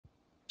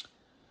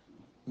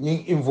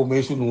Ning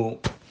information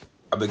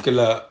avec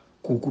la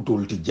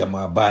kukutolti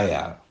jama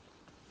baya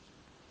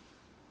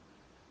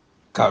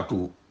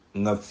katu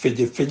nga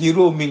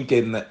fejiro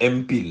minke na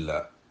MP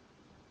la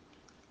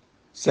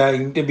sa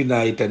inte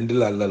bina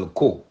itandila lal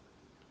ko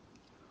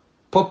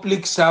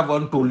public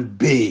servant ul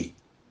be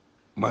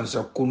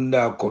mansa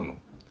kunda kono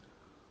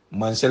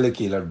mansele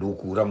ki la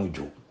doku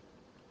ramujo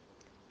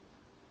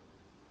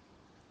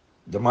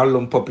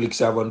jamalom public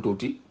servant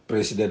oti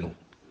president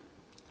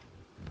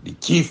the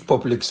chief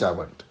public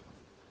servant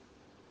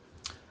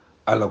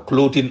ala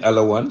clothing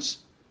allowance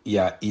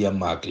ya iya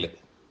makle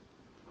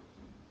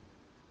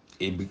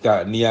e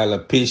bika ni ala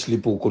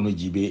payslip kono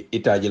jibe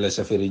itaje la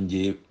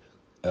saferenje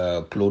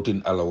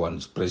clothing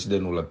allowance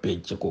president wala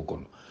page ko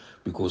kono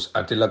because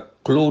atela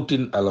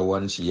clothing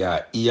allowance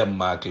ya iya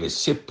makle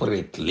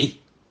separately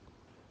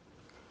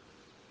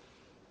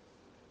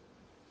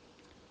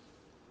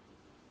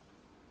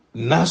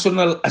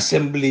National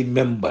Assembly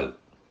member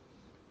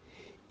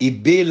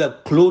ibela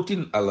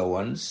clothing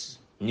allowance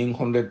nying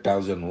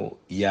 100,000 o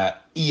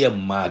ya iya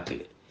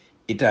makle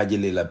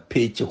itajele la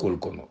paycheck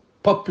kono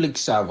public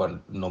servant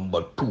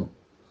number 2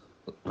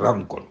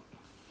 rankon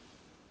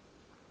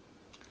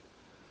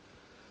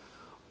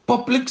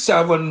public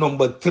servant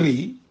number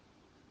 3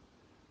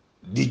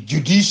 the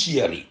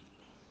judiciary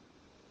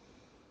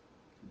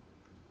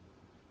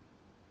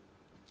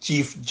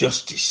chief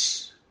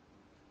justice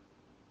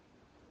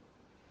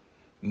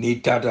ni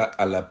tata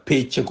ala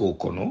paycheck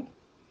kono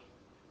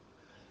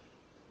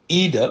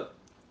either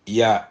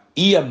ya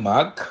iya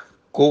mark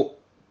ko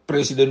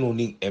president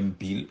owning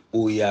MP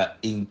o ya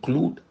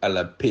include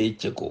ala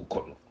paycheck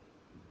kono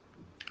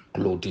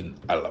clothing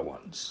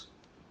allowance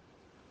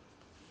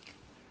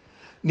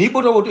ni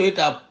bodo woto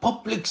eta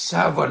public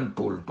servant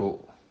tolto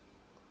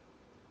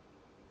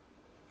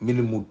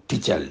minimum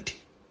tichalti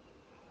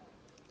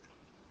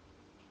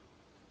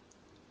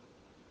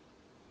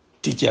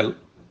tichal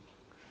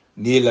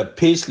ni la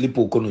payslip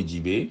kono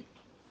jibe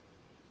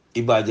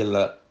ibaje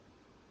la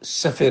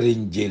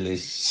suffering jele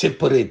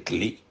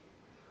separately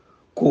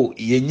ko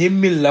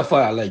yenyemi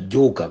lafa ala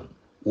jokan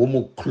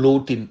womo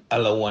clothing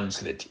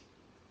allowance leti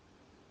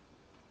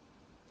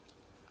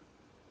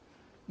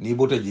ni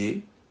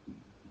botaje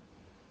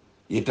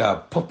ita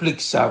public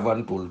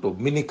servant to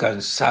mini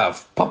can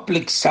serve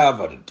public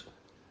servant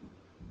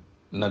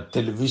na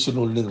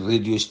television ni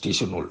radio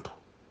station olto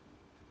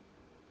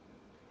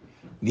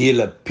ni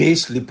la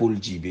payslip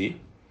jibe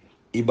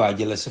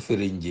ibaje la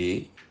suffering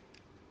je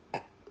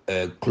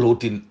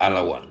clothing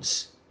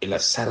allowance ila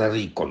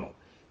salary kono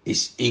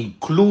is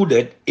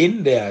included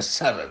in their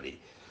salary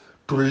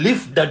to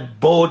lift that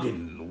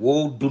burden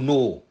wo do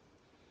know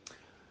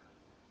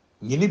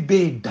ñini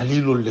be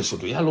dalilol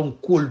lesoto yalon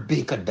kol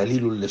be ka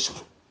dalilol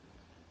lesoto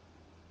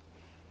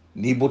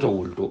ni bota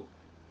wolto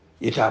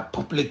ita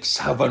public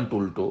servant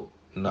wolto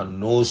na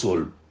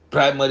nosol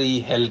primary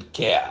health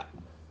care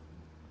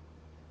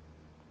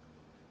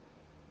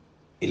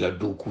ila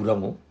do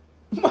kuramo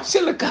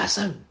masela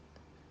kasan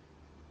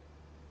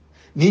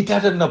ni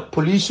tata na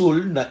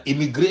policeol na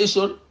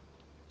immigration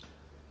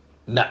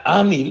na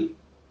amil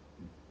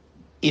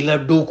ila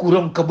do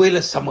kuram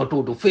kabela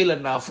samato do fela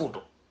na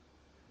foto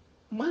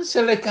man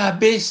sele ka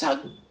be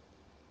sang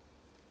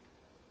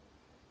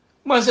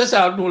man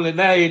sa no le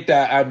na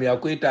ita ami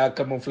akwita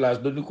camouflage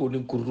do ni ko ni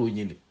kurro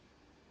nyini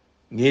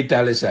ni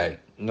tale sai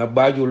nga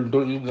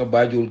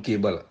bajol ke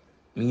bala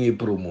ni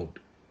promote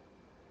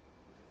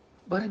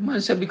bari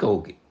man sabi ka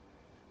oke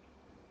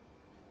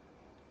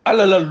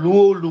ala la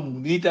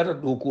luolum ni tata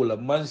do ko la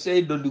man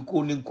say do ni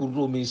ko ni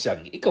kurro min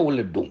sang ika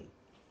wala dum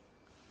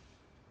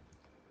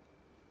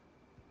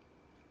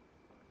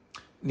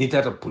ni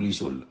tata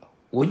police wala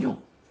wonyo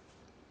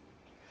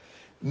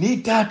ni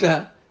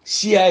tata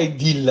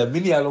CID la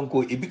mini alon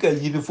ko ibika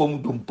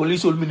uniform dum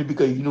police wala mini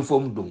bika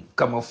uniform dum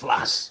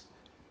camouflage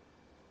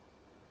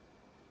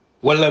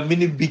wala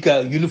mini bika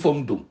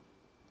uniform dum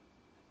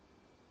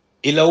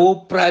ila wo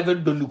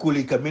private do ni ko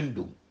li kamen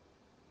dum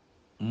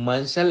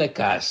man sala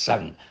ka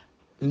sang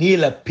ni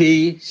la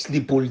pay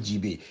slipol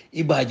jibe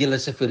ibaje la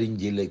safarin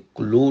jele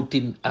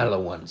clothing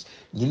allowance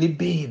ni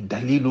be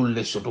dalilul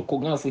le soto ko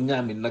ngafu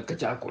nyami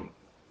nakacha kon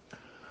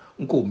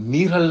nko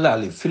mira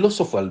lale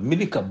philosophical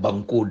minika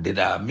banko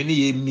deda mini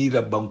ye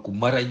mira banku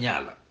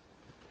maranyala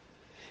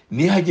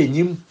ni haje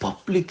nyim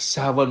public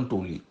servant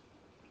oli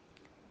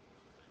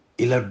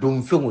ila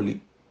dum fengoli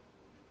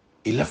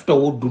ilafta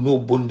wo duno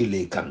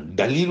bondile kan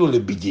dalilo le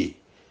bije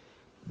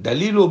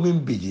dalilo min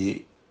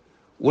bije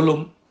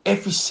wolom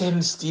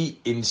efficiency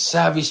in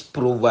service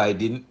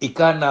providing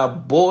ikana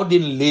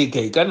boarding leka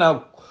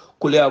ikana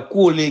kulea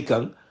ko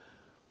lekan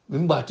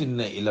min batin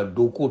na ila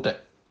dokota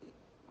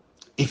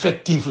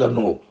effective la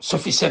no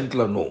sufficient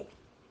la no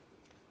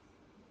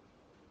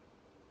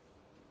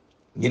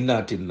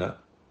nginatin na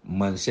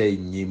man say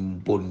nyim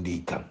bondi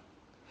kan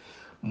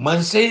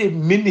man say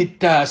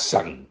minita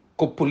sang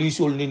ko police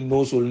ol ning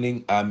no sol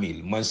ning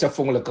amil man sa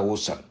fong la ka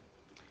wosan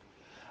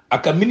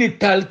aka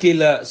minital ke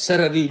la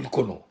sarari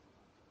kono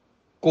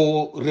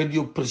ko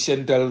radio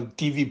presenter,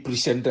 TV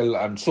presenter,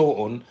 and so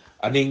on,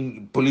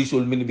 aning police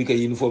will mean bika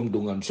uniform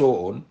dung and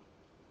so on,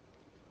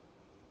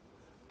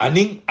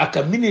 aning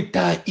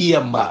akaminita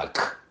iya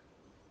mark,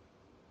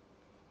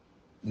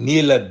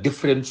 nila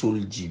difference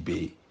will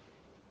jibe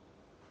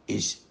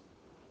is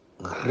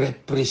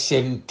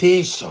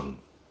representation.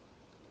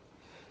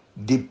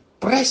 The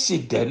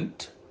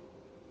president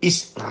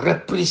is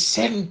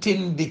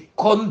representing the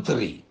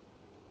country.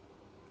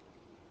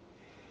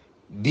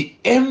 The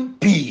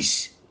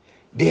MPs,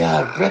 they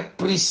are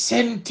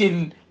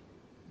representing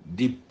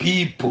the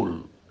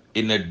people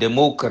in a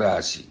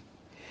democracy.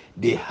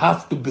 They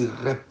have to be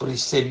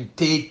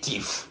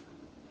representative.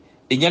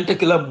 Inyanta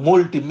kila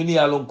multi mini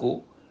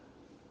alonko,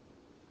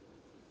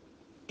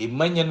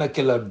 imanya na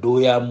kila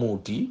doya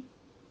moti,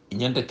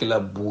 inyanta kila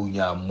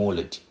bunya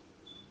moleti.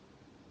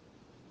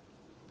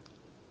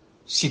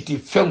 Siti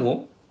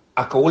fengo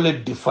akawole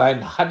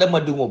define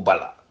hadamadingo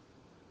bala.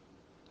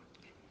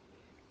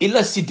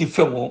 Ila siti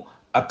fengo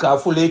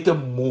akafulete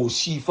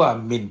mosifa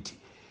menti.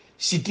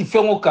 Siti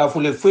fengo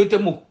kafule fete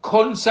mu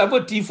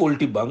conservative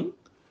oltibang,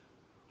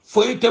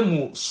 fete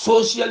mu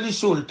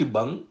socialist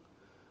oltibang,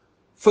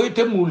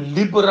 fete mu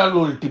liberal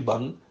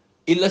oltibang,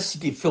 ila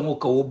siti fengo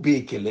ka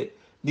obekele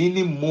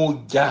nini mo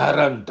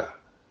jaharanta.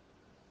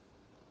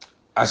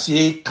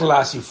 Ase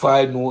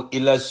classify no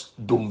ila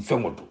dum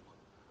fengo do.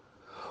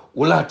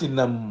 Ulati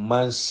na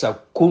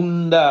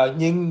mansakunda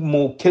nying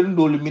mo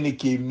kendo limini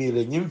ki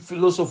mire nying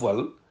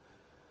philosophical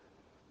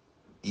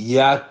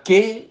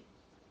yake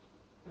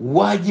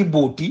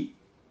wajiboti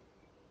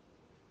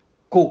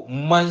ko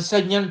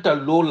mansa nyanta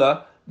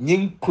lola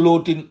nying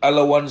clothing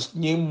allowance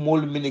nying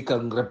mol mini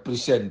kan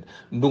represent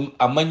ndung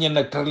amanya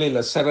na trale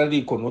la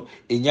sarari kono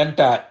e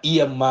nyanta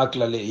iya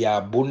makla le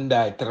ya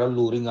bunda e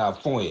traluri nga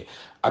fonye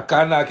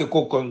akana ke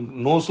ko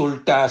no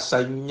solta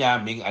sa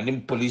nyaming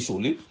anim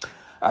polisuli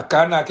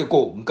akana ke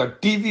ko nka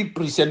TV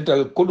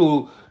presenter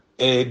kodo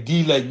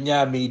dila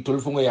nyami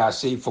tolfunga ya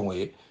say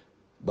fonye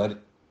but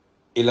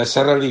ila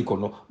sarari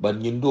kono but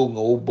nyindo nga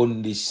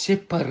obondi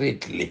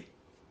separately.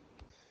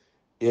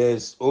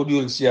 Yes,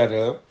 audio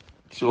siara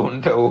so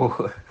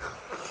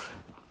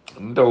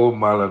ndawo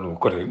malano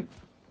koreng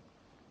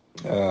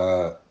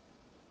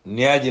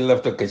niaji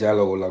lafta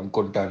kachala wala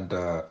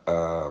kontanta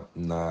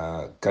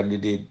na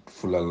candidate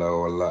fulala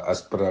wala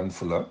aspirant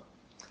fula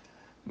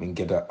min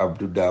keta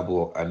Abdou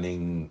Dabo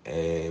aning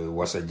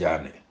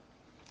wasajane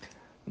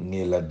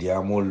ngela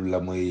diamol la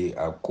muy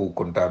ko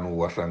kontanu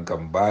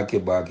wasankam bake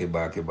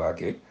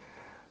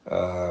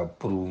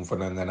pour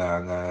fanangana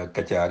nga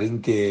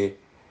kacharinke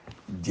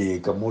je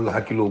kamul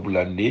hakilo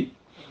bulandi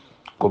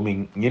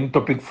comme ñin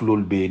topic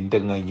flul be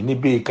ndenga ñini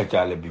be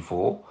kachale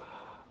before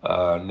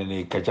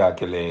nene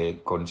kachakele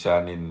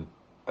concerning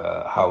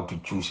how to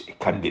choose a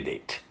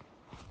candidate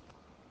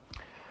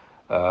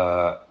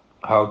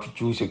how to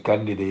choose a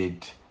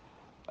candidate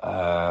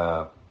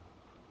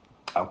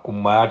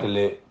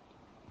akumatele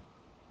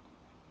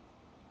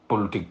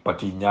politique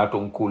party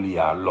nyaton kuli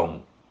ya long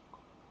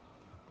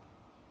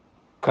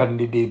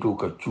candidate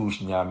ka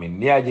choose nyami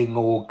niaje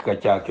ngo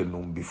kachake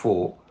num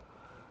before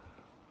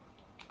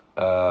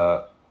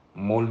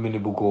mol mini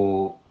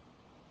buko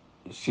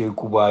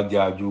Sekuba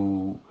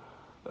Jaju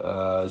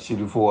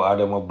Sirifo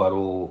Adama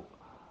Baro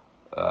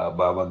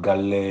Baba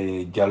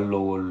Galle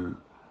Jallowol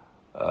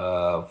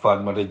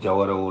Fatmata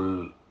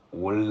Jawarawol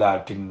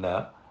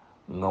Wolatinna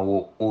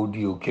ngawo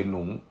audio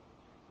kenum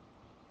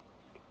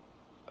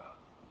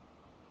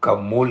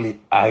kamoli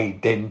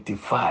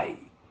identify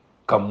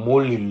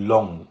kamoli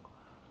long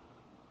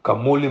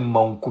kamoli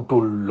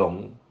mankutol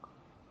long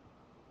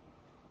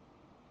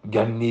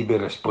janni be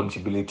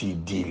responsibility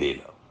dile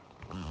la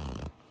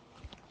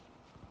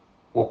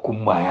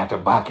okumayata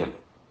bakele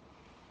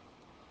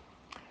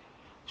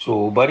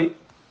so bari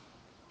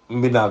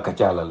mbina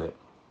kachala le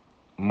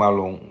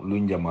malong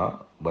lunjama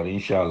bari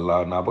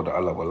inshallah na bota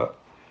Allah wala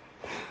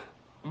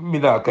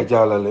mbina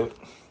kachala le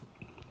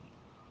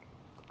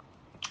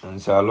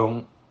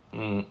salong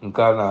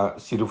nkana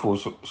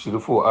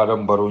sirifo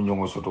adam baro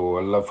nyongo soto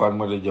wala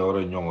farma de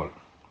jawra nyongol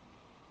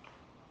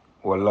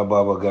wala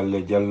baba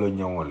galle jallo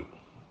nyongol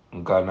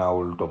nkana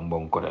wol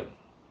tombon ko den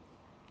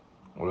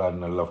wala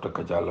na lafta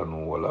kachala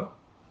no wala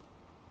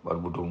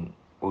barbutum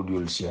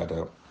audio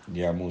siata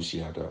diamu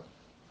siata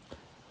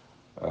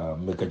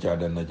me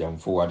kacada na jam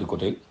fo wadi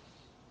kote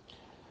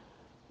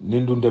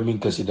nindunda min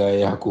kasida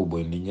ya ko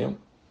boy ninya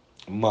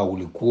ma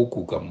wuli ko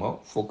kama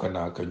fo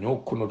kana ka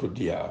nyokuno to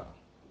dia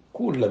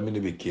kula mini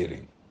be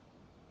kering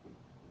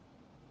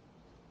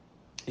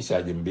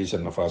isa jembesa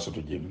nafaso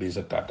to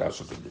jembesa tata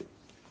so to je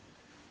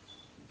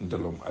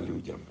ndalom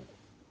Alieu jammeh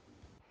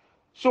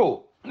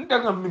so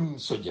ndanga min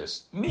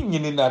suggest nit ñi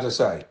ni nata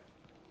say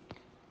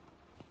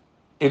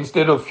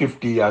instead of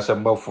 50 years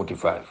about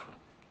 45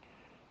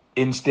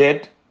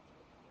 instead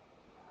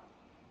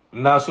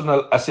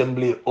National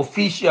Assembly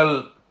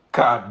official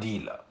card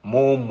dealer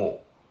momo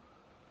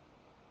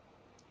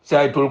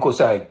say tol ko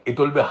say it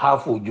will be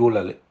half of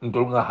jolale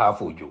ntol nga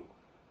half of jo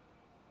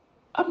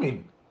I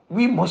mean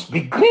we must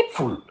be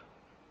grateful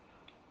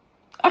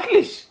at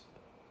least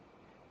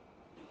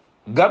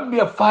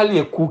Gambia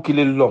fali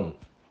kukile long.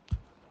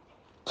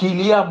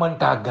 Kilia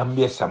manta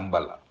Gambia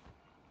sambala.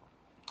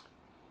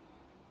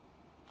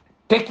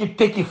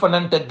 Teki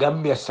fananta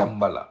Gambia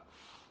sambala.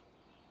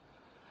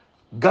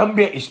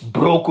 Gambia is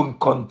broken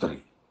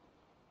country.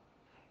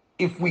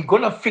 If we're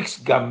gonna fix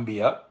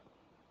Gambia,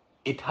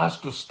 it has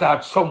to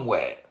start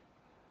somewhere.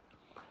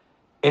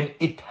 And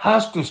it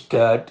has to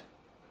start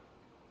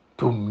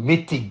to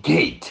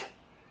mitigate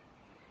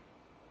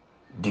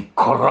the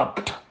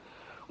corrupt.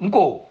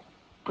 Ngo,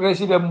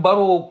 President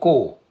Barrow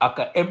ko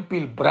aka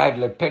MPL bride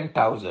la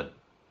 10,000.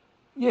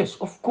 Yes,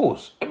 of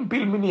course.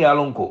 MPL mini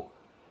alonko.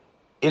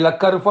 Ila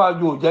karifa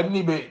jo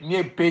janibe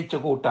nye peche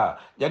kota.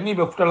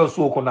 Janibe futala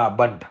suoko na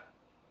banda.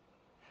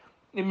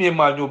 Ni mie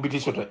manyo biti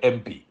soto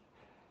MP.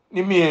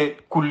 Ni mie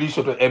kuli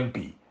soto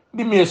MP.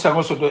 Ni mie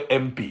sango soto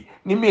MP.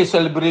 Ni mie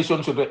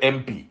celebration soto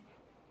MP.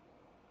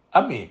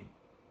 I mean,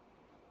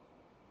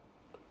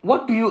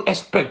 what do you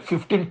expect?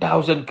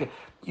 15,000?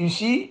 You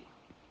see,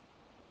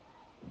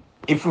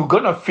 if we're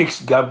gonna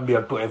fix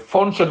Gambia to a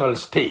functional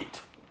state,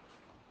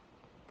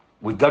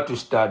 we got to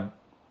start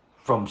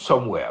from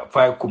somewhere.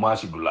 Fire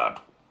Kumasi Dulad.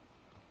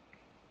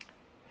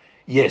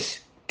 Yes,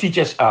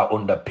 teachers are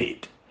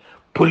underpaid.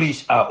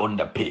 Police are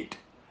underpaid.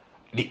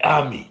 The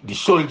army, the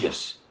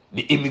soldiers,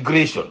 the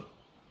immigration,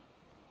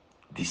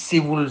 the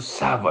civil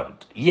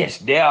servant. Yes,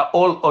 they are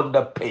all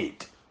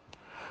underpaid.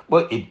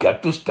 But it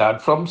got to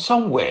start from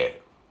somewhere.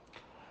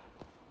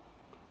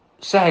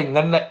 Say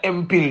ngana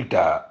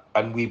empilta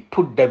and we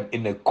put them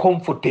in a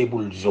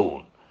comfortable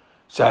zone.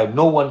 So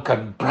no one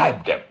can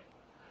bribe them.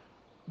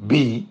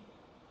 B,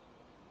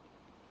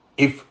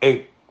 if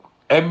a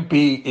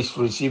MP is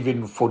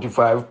receiving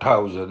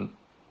 45,000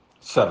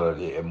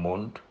 salary a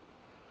month,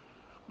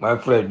 my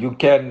friend, you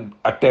can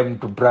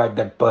attempt to bribe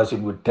that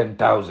person with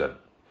 10,000.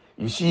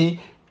 You see,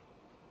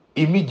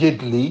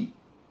 immediately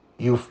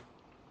you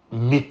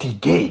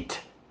mitigate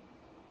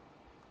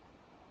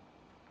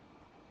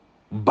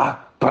bad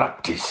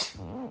practice.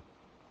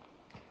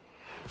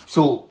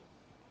 So,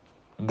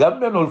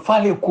 Gambian ol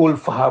fale kol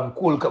faham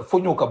kol ka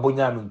fonyo ka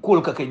bonyamin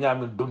kol ka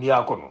kenyamin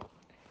dunia kono.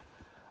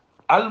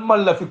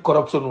 Almal la fi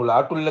corruption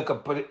la atul la ka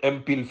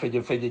MPL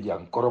feje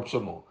jang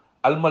corruption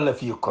almal la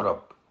fi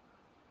corrupt.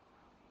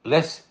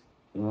 Let's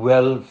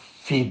well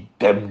feed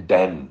them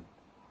then.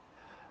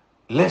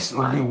 Let's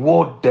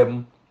reward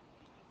them.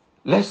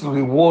 Let's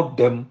reward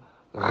them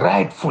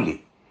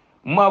rightfully.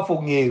 Ma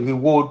fo nge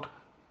reward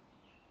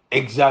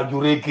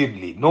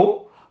exaggeratedly,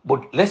 no,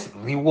 but let's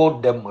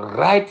reward them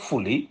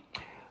rightfully.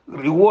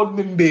 Reward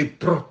me be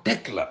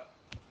protect la.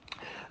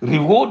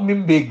 Reward me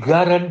be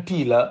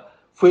guarantee la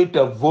for it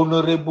a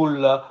vulnerable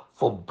la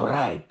for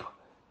bribe.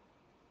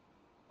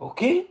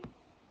 Okay?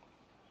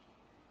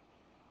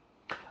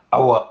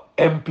 Our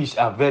MPs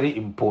are very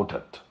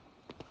important.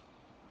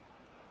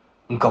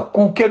 Nka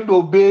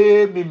kukendo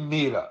be mi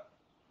mira.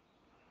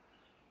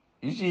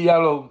 You see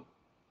yalo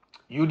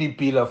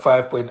UDP la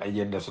 5-point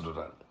agenda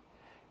sototal.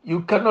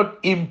 You cannot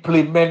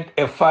implement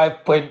a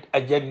 5-point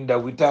agenda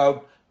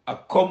without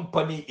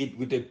accompany it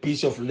with a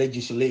piece of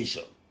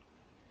legislation.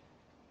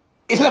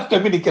 It's after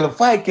me the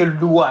five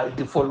lual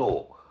to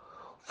follow.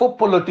 For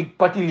politic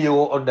party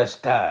you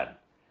understand.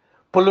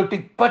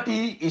 Politic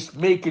party is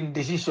making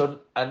decision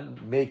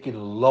and making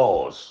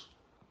laws.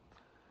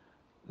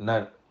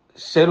 Now,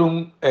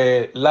 serum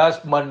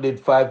last mandate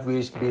 5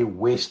 years be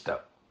wasted.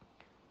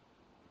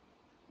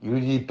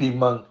 UDP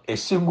man a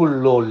single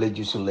law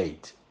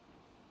legislate.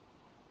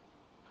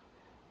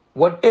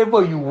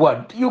 Whatever you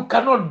want, you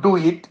cannot do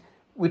it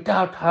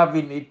without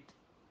having it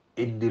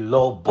in the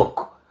law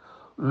book.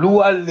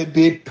 Lual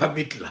lebe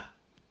permitla.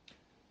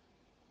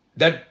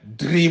 That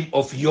dream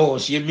of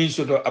yours, you mean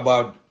sort of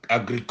about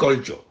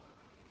agriculture.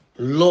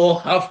 Law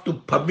have to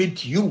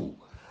permit you.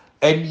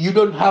 And you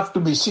don't have to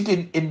be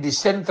sitting in the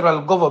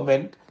central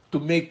government to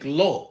make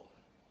law.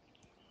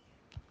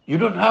 You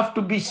don't have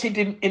to be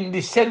sitting in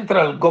the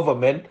central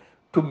government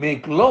to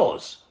make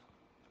laws.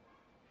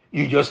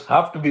 You just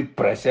have to be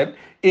present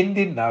in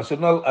the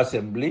National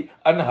Assembly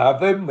and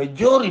have a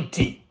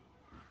majority.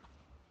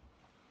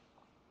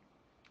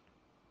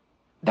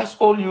 That's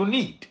all you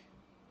need.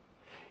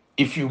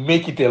 If you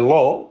make it a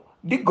law,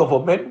 the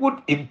government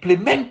would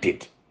implement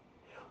it.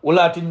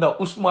 Ulatinna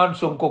Usman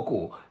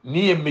Sonkoko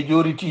ni a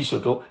majority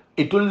soto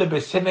itulle be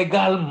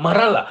Senegal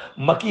marala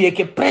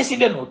makiyeke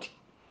president oti.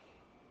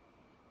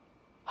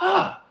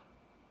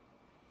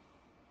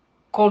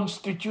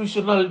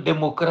 Constitutional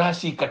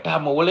democracy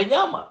katama wala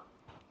nyama.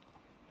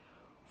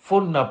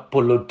 Fonna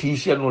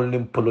politician wala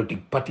nim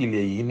politic party le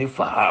yini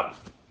faham.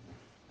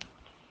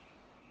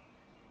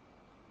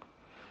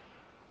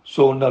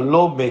 So na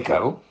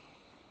lawmaker,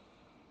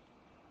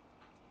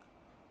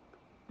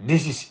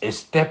 this is a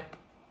step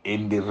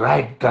in the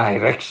right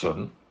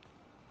direction.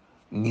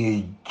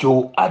 Ngi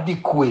jo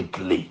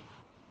adequately.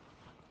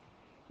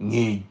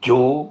 Ngi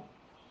jo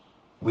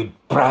with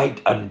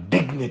pride and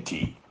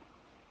dignity.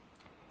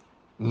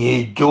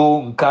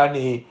 Ngejo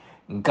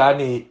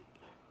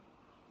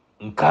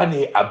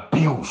nkane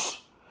abuse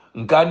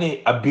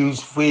ngani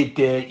abuse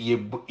fete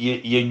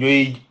ye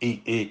nyoy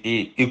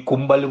e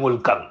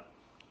kumbalingol kan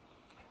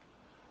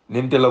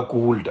nintela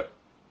kuulta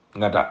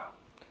ngata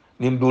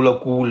nindula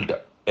kuulta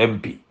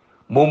MP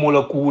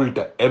momola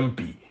kuulta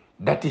MP.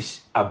 That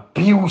is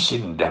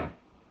abusing them.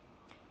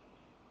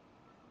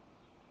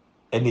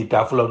 And it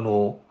afla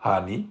no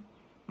hani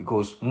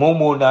because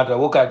momo nata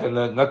wakata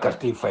nga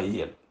karte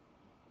fayel.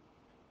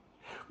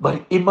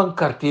 But imang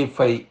karte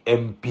fay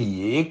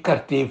MP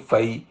karte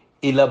fay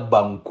ila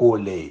banko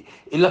le.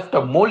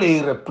 Ilafta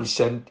mole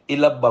represent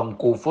ila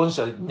banko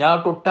fonsa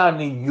nyato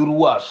tani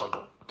yurwa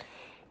soto.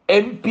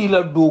 MP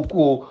la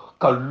doko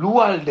ka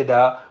lual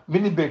deda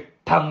minibe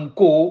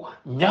tanko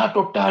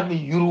nyato tani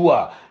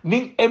yurwa.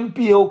 Ning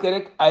MP o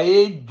kerek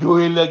aye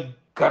joela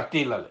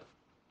karte la.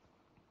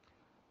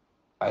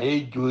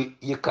 Aye joe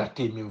ye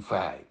karte min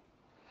fay.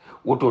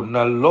 Woto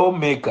na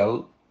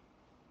lawmaker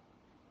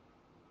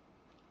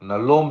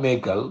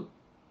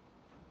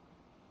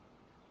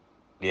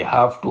they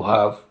have to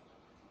have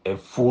a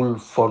full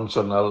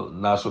functional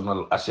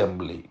National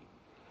Assembly.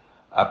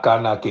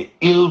 Akana ke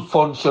ill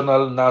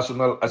functional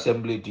National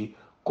Assembly ti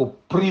ko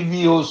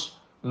previous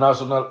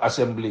National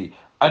Assembly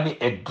ani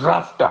a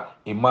drafter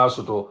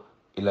imasuto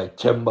ila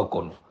chamber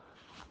kono.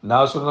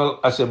 National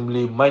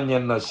Assembly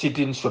manyan na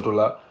sitting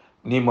sotola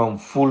ni man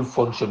full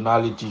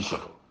functionality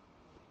soto.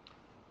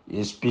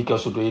 Ye speaker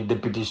soto, ye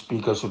deputy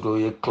speaker soto,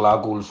 ye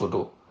clerk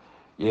soto,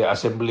 ye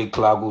assembly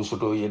clerk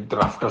soto, ye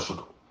drafter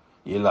soto,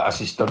 ye la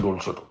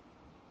assistant soto.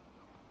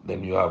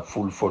 Then you have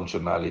full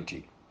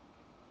functionality.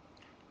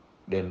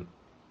 Then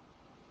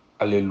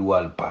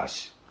Alieu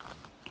pass.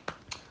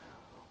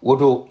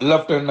 Woto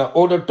lafta na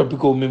other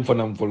topico min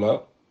fanam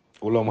fola,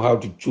 ulam how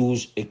to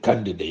choose a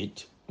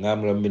candidate.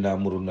 Ngamra mina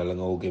muruna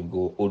langa oke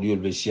go audio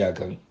be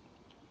siakang.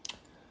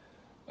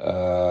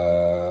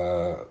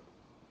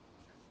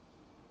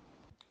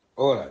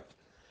 All right.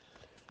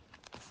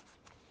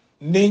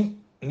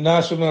 Ning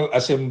National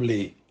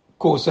Assembly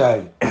ko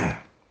sai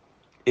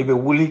ibe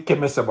wuli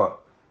kemesaba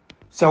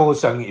sawo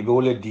sang ibe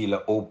wole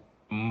dila o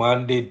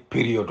mandate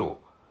period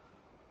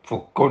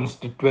for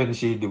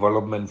constituency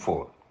development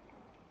for.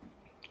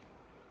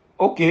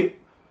 Okay,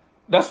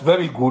 that's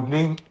very good.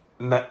 Ning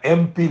na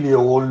MP le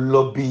o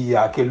lobby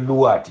ya ke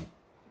luati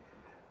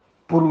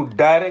pour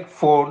direct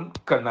phone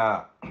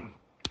kana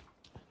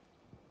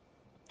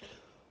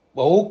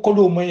wa o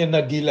kodo manya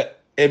na dila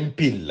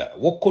MP la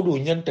wo kodo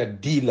nyanta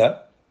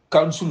dila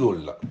council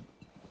la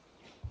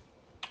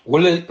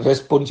wala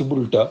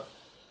responsible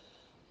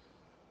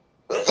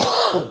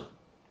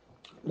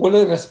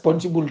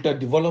ta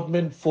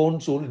development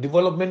funds or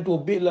development o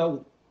bela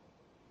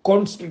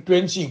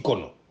constituency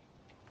kono.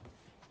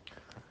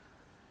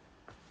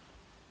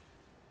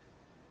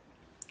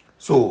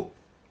 So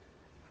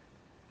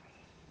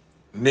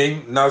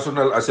ning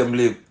National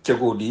Assembly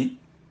chego di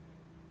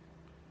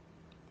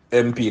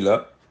MP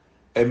la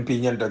MP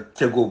nyanta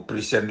chego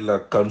present la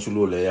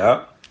council la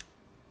ya.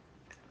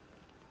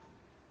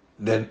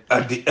 Then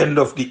at the end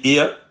of the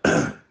year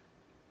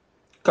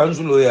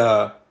council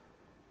ya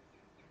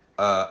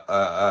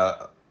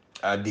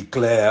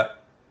declare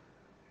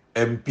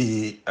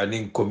MP and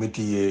in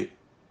committee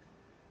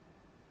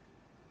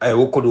ay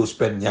wokodo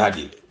spend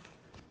nyadi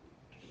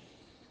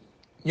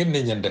ñen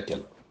ñanda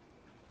kel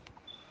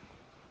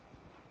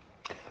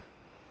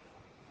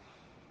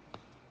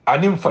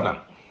anim fanam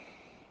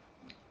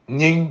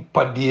ñing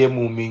padie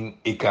mu min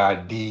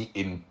ikadi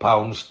in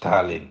pound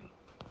sterling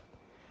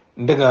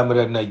ndega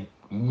mera na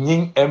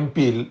ñing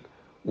MP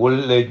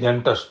wolle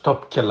ñanta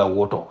stop kela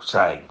woto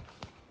sai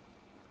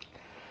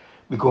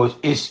because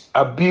it's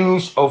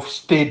abuse of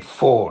state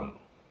phone.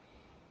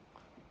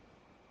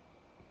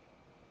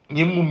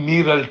 Nimu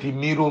miralti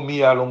miro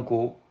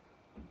miyalonko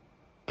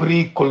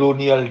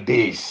pre-colonial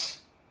days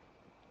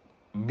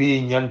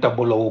bi nyanta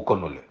bola wo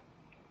konole.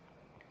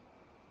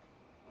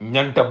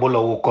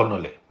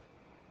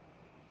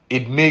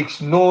 It makes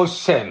no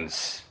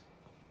sense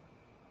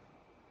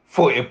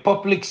for a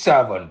public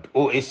servant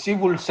or a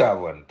civil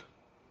servant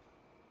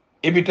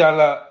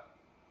ibitala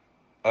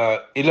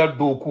ila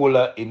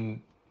dokola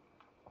in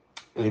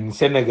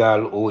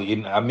Senegal or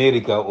in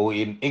America or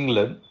in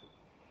England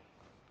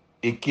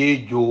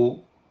ikejo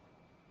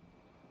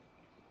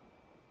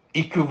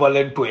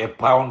equivalent to a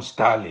pound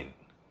sterling.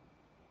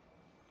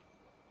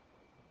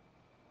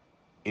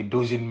 It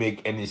doesn't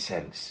make any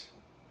sense.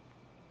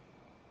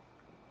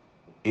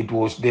 It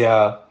was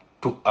there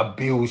to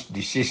abuse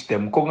the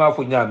system. Ko nga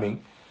fu nyaming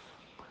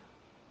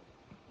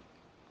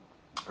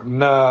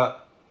na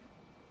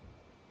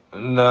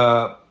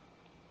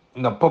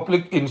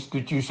public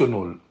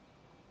institutional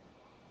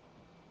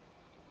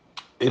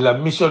ila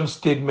mission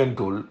statement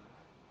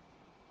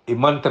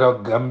imantra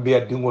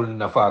Gambia dingol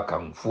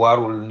nafakan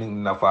fuarul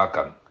ning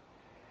nafakan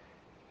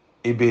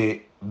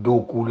ibe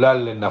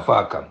dokulal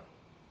nafakan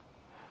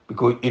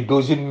because it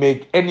doesn't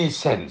make any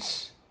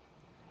sense.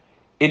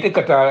 Ite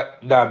kata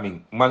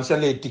daming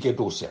mansale ticket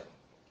osia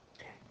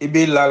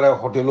ibe lala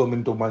hotelo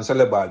minto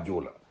mansale ba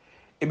jola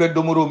ibe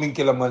domoro min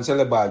kila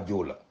mansale ba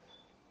jola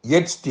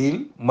Yet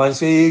still, man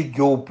say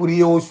Joe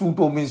Purio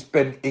Suto means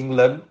spend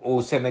England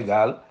or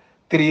Senegal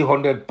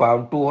 £300,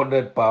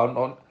 £200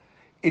 on.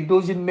 It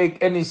doesn't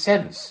make any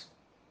sense.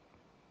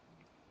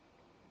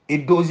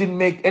 It doesn't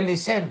make any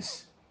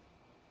sense.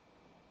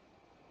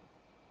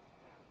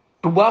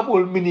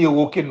 Tubabol mini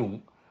wokenu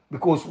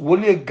because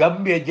wole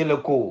Gambia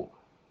jeleko.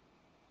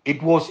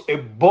 It was a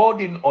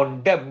burden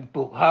on them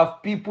to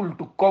have people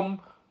to come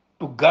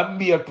to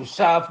Gambia to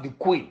serve the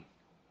Queen.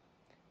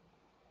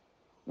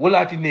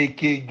 Wolatine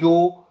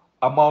Kejo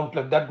amount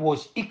that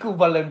was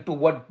equivalent to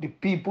what the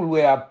people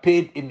were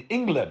paid in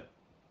England.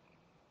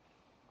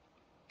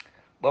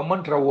 But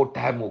mantra wo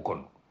time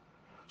okon.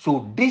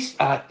 So these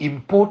are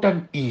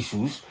important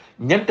issues.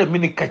 Nyanta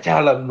mini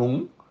kachala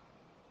nung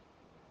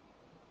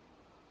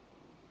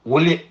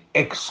will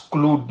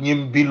exclude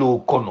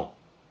nyimbilo kono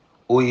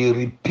or a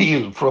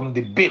repeal from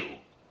the bill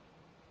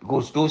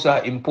because those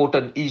are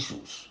important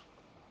issues.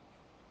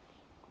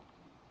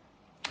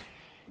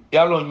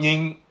 Yalo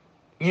nying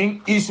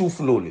issue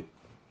flow.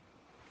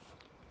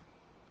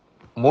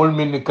 Mol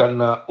mini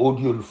kana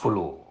audio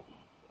flow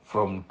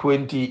from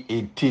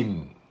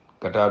 2018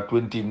 kata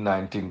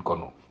 2019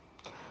 kono.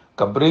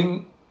 Ka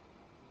bring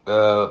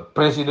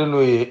president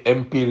we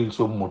MPL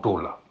so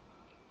motola.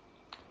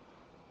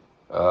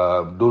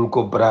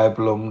 Dulko bribe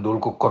lom,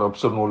 dulko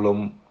corruption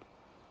lom.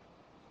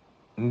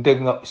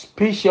 Ndenga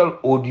special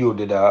audio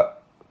deda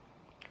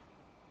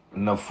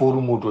na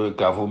forum to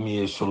ka for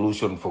me a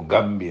solution for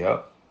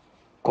Gambia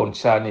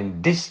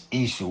concerning this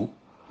issue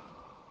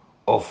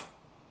of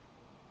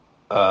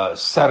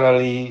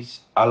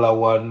salaries,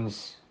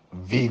 allowance,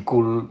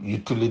 vehicle,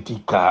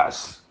 utility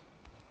cars.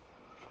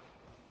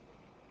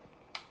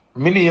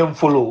 Mini yam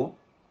follow,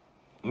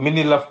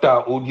 mini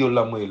lafta audio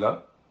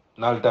lamuela,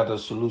 naltata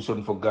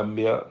solution for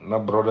Gambia, na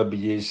brother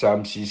BJ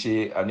Sam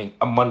Sise, and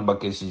Amman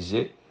Bake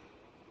Sise.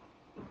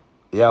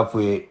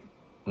 Yafwe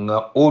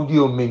nga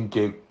audio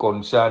minke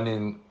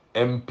concerning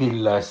MP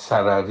la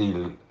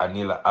sararil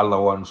anila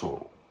allowance.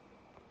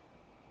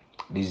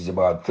 This is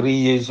about 3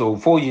 years or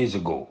 4 years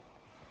ago.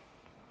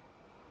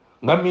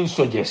 Ngamin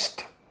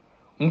suggest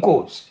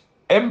nkos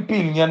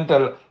MP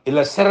nyanta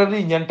ila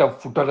sarari nyanta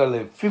futala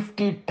le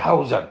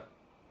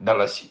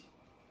 $50,000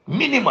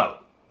 minimal.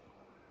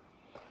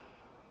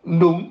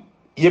 Ndum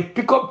ye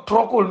pick up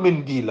truck or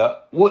mendila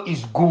what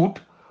is good,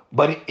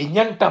 but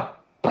nyanta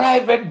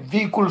private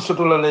vehicle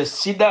sotola le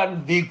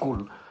sedan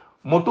vehicle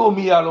moto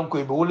mi yalon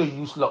ko be wala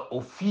use la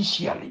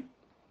officially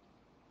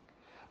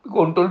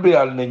because tolbe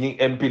al na nying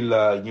MP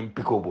la nyim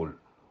pickable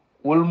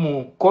wol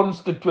mu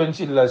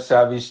constituency la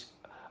service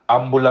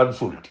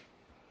ambulance ulti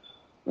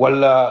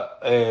wala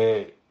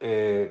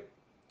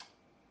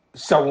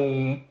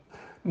sawun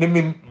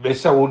nimin be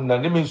sawun na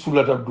nimin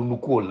sulata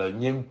dunuko la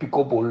nyim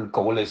pickable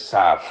ka wala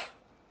saf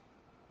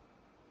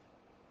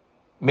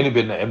mini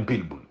be na MP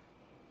bul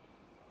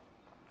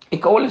e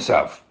ka wala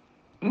saf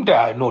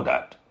I know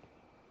that.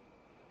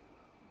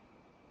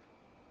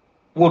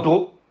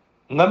 Woto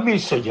ngami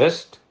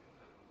suggest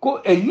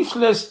ko a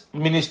useless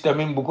minister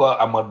min buko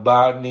Ahmad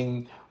Ba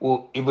ning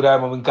o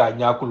Ibrahim min ka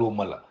nyakulo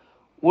mala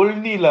wol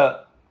ni la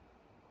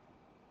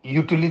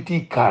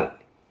utility car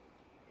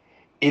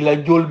ila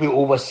jolbe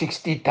over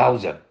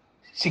 60,000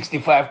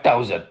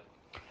 65,000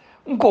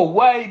 nko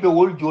why the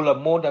whole jola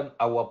more than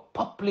our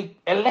public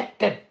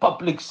elected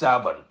public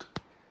servant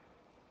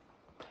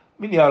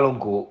mini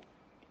alonko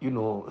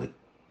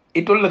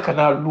it all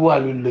kana law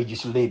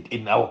legislate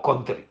in our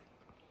country.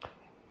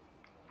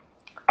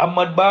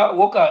 Ahmad Ba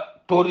woka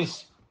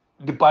tourist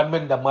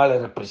department da mala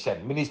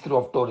represent Ministry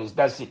of Tourist,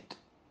 that's it.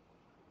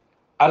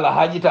 Ala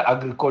hajita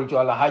agriculture,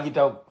 ala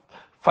hajita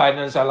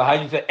finance, ala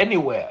hajita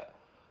anywhere.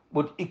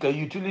 But ika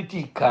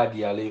utility card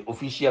yale,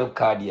 official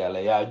card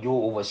yale, ya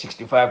jo over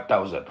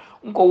 65,000.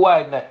 Unko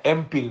why na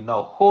MPL,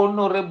 na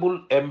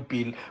honorable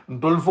MPL,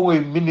 ndolfo we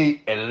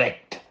mini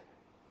elect.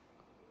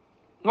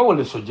 Nga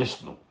wale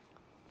suggest no.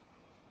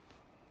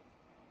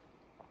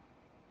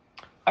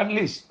 At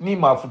least, ni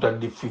mafuta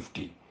di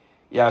 50.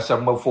 Ya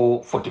samba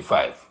for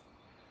 45.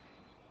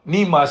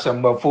 Ni ma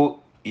samba for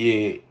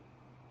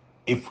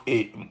if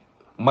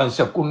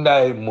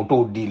mansakunda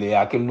moto dile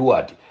ya ke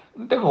luati.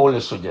 Ntenga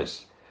wale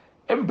suggest.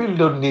 MPL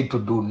don't need to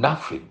do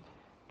nothing.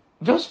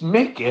 Just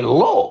make a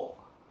law.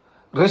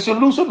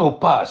 Resolution will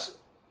pass.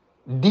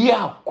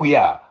 Dia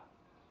kuya.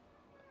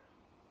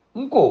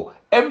 Nko,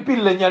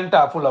 MPL le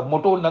nyanta fula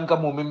moto nanka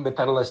mumimbe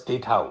tarla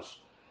State House.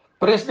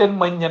 President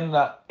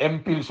Manyana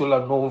MPL sula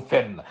no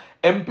fen.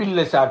 MPL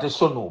le sate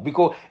sono.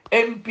 Because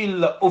MPL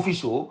la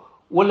officio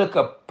wala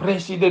ka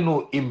president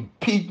no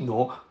impeach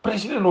no.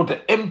 President no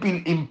te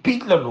MPL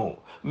impeach la no.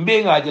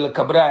 Mbenga ajela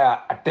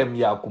kabraya atem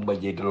ya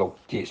kumbaje de lo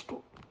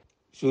testo.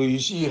 So you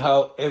see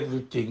how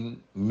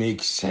everything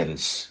makes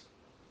sense.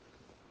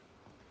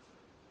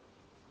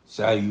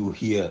 So you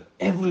hear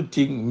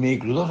everything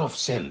make a lot of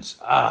sense.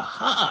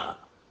 Aha!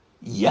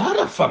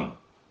 Yara fam.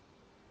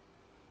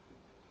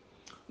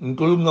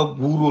 Ntol nga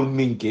gurul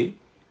minke,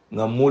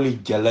 nga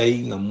moli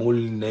jalay, nga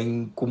moli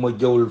neng,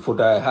 kumajawul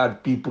for I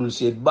had people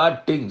said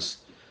bad things.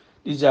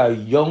 These are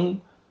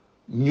young,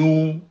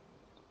 new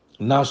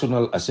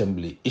National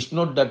Assembly. It's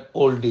not that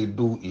all they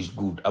do is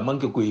good.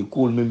 Amanke ko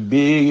cool me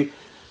be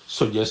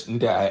suggest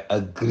that I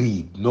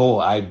agree. No,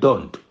 I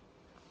don't.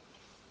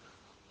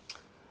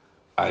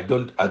 I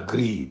don't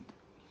agree.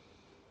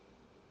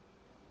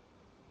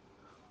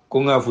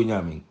 Konga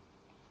funyami.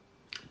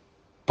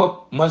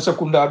 Pop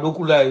mansakunda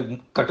dokula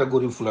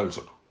category fulal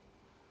soto.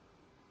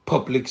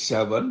 Public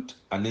servant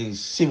and a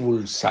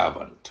civil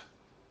servant.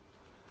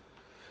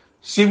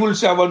 Civil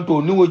servant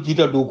to niwo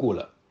jita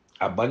dokula.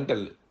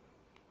 Abantal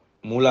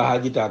mula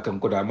hajita kan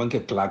koda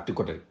manke clerk to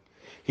kote.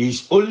 He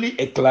is only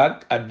a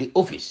clerk at the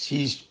office.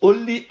 He is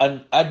only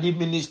an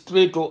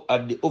administrator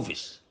at the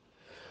office.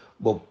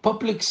 But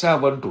public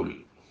servant tool.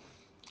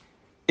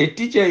 A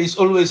teacher is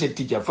always a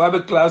teacher.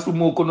 Fabe classroom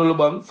mo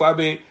konolobang,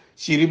 fabe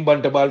sirim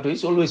bantabalto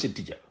is always a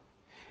teacher.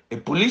 A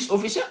police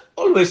officer,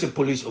 always a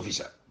police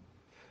officer.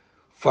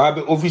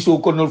 Fabe officer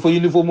konol for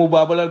uniform mo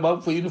babala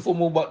bang, for uniform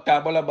mo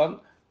tabala bang,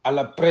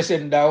 ala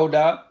present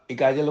dauda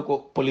ikajalo ko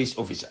police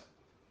officer.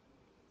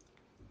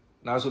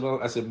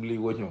 National Assembly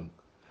wonyong.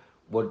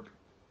 But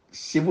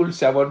civil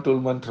servant tool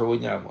man trawo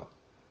nyama.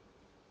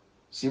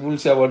 Civil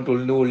servant tool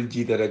no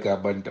jita reka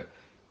banta.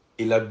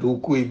 Ila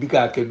doku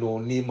ibika ke no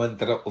ni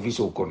mantra office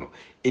kono.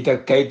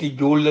 Ita kaiti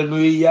jola no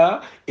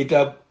ya,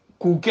 ita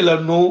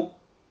kukela no,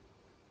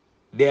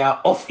 their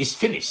off is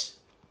finished.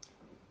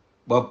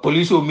 But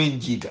police o mean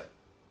jita.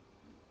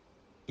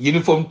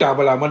 Uniform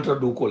tabala mantra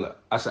dokola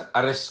as a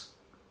arrest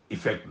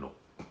effect no.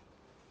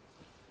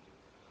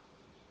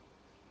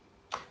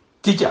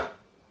 Teacher,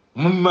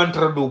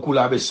 mantra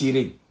dokula be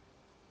siring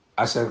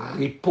as a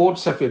report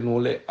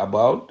safenole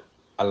about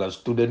ala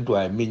student to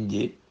a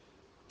minje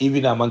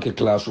even a manke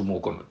classroom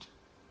okonot.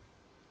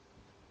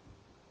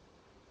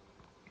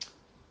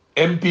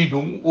 MP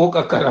dum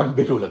woka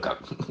karambedo laka.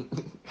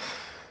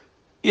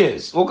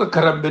 Yes, woka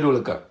karambedo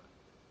laka.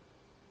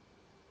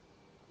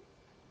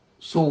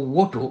 So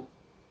woto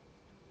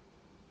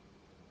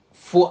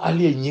for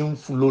Alieu nyim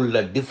fulo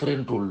la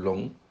different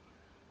long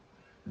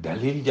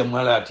dalil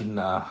jamala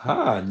tinna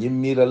ha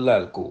nyim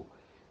miralal ko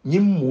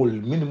nyim mol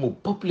minimum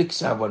public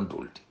servant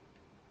old.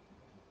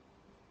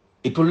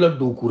 Itola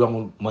do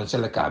kurang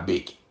mansala ka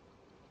beki.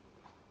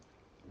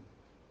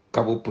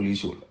 Kabo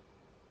police ola.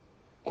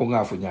 Ko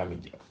nga fu nyami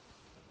ja.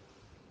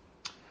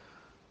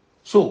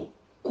 So,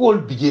 call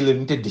bigele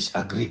nte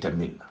disagree ta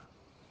minna.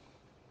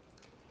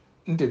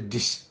 Nte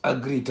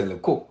disagree ta le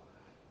ko.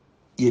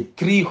 Ye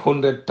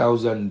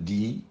 300,000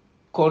 di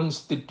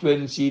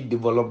constituency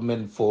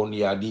development fund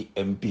ya di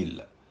MPL.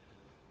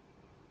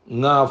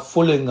 Nga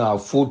fole nga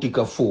 40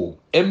 ka fo.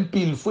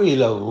 MPL fo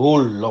la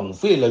role long,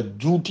 fo la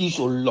duties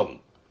so long.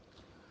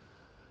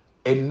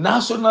 A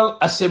National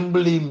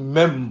Assembly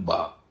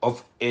member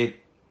of a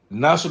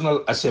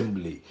National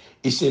Assembly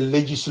is a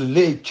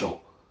legislature.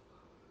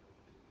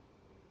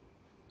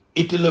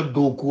 Itila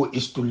doku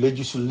is to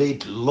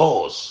legislate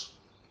laws,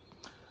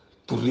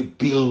 to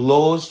repeal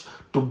laws,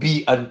 to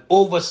be an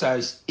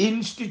oversized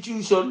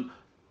institution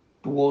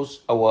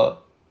towards our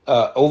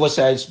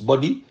oversized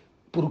body,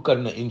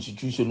 purukana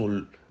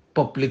institutional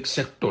public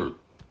sector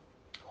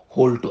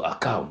hold to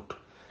account.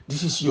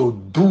 This is your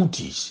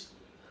duties.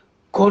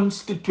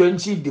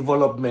 Constituency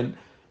development,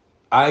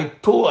 I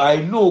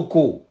know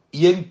ko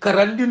yen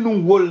karandi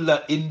nu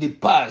wolla in the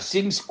past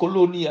since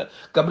colonial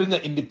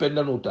kabringa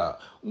independent uta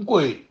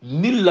ngoy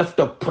nil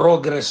lafta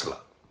progress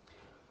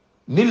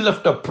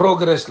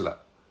la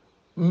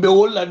mbe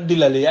wolla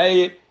ndilale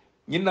yaye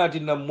nyinati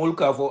na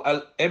mulka fo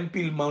al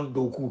MPL man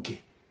do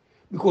kuke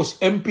because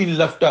MPL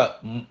lafta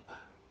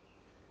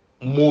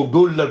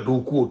modol la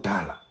do ko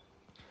tala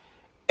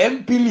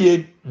MPL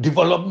ye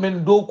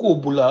development do ko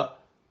bula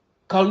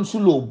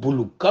councilo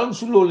bulu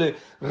councilo le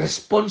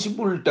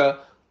responsible ta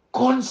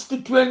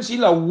constituency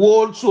la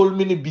ward sol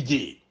mini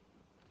bije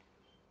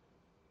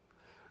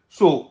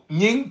so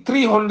nying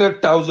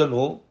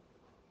 300,000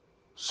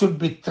 should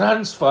be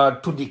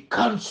transferred to the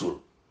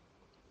council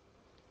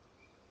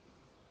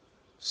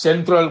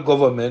central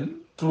government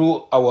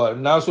through our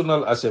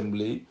National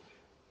Assembly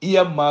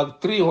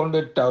earmark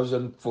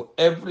 300,000 for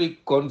every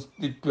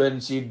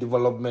constituency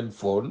development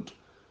fund.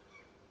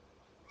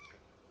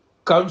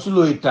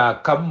 Councilor ita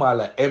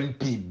kamala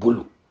MP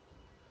bulu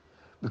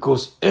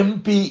because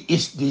MP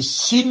is the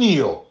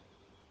senior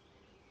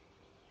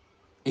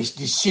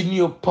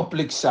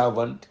public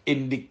servant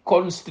in the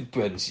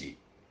constituency.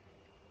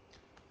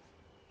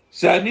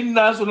 So in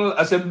National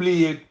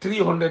Assembly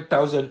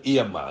 300,000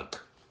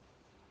 earmark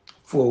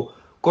for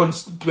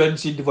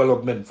constituency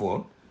development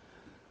fund.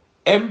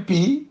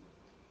 MP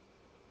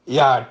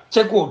ya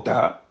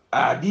chekota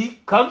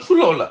adi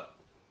councilor.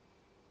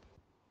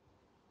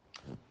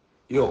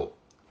 Yo,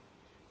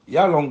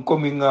 ya long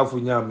coming nga fu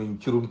nyami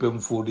churumpem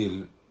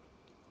fodil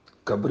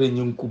kabre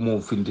nyum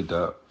kumo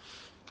fintita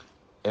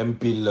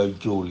MP la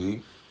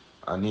joli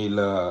ani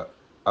la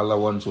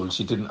allowance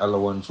sitting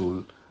allowance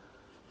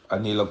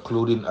ani la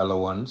clothing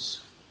allowance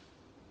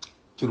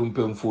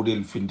churumpem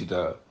fodil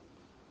fintita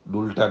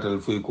dul tatal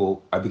fuy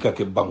ko abika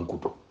ke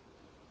bankuto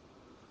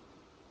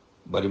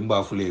bari mba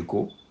fule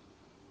ko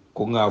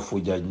nga fu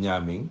ja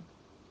nyami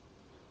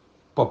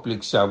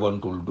public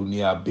servantul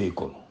dunia be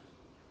kono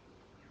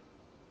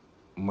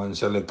man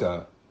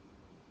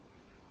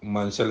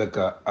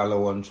seleka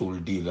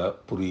alawansul dila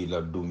pour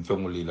ila dum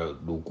femolila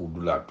do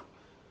kudulatu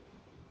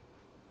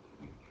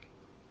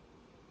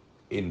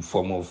in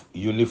form of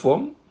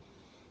uniform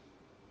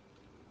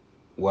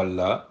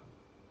wala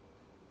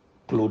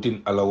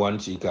clothing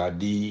allowance ka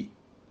di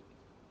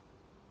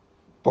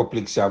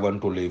public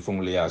servantul le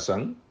fomle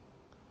yasang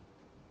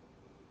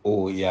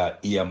o ya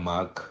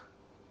earmark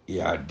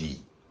ya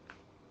di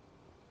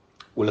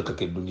wala ka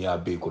ke dunia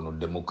be kono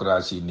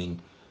democracy ning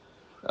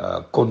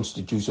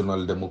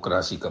constitutional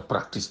democracy ka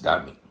practice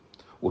dami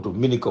woto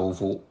minika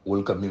ufo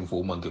wala ka min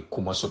fo manke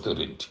kuma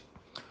sotorenti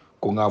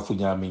ko nga fu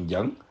nyamin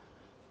jang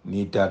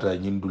ni tata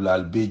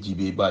nyindulal beji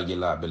be baje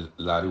label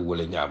lari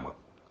wala nyama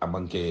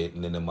amanke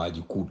nene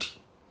maji kuti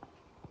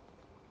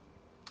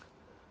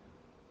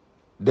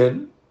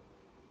then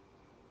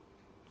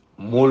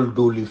mol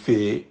doli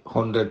fe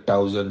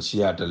 100,000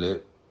 Seattle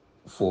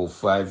for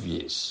 5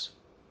 years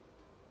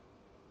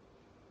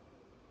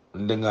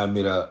ndenga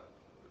mira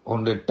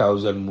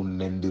 100,000 mun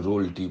nendi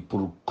rolti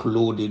pour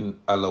clothing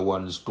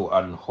allowance to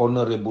an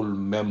honorable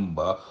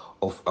member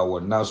of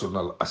our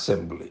National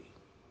Assembly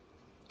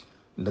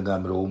ndenga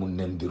mira mun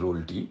nendi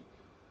rolti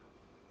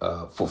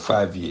for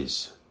 5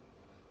 years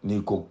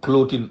niko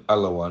clothing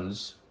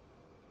allowance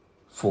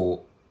for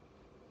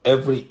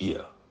every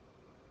year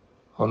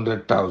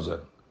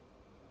 $100,000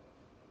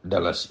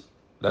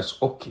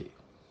 that's okay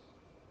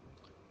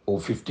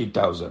or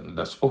 50,000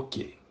 that's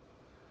okay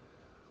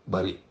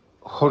but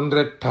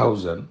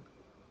 100,000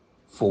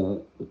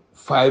 for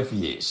 5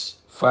 years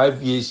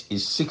 5 years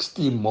is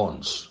 60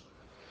 months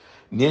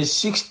near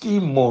 60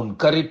 months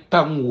kari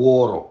tam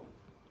woro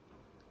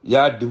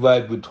ya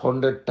divide with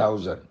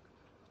 100,000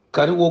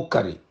 kari wo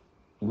kari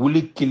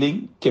wuli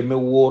killing keme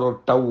woro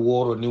ta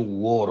woro ni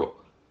woro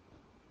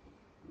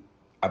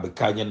abe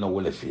kanya na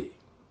wole fe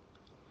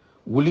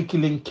wuli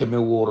killing keme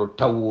woro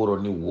ta woro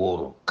ni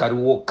woro kari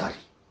wo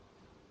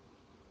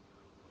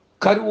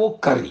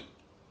kari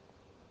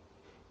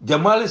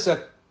jamale sa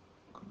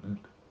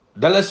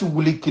dalasi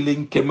wuli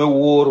killing keme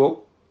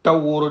woro ta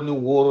woro ni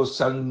woro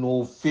san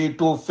no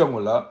feto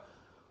femola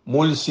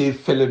mol se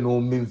fele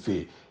no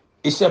minfe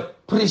it's a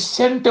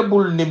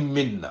presentable ni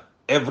minna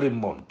every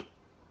month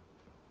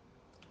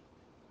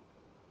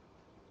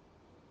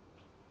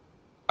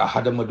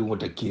ahada madu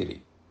wata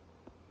kiri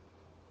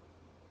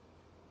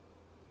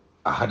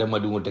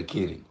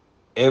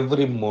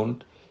every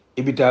month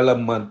ibitala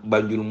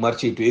banjul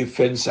marché to e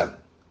fensan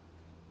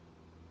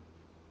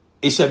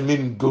isa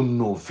min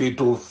dunno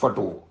feto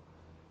fato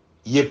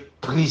ye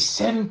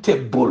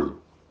presentable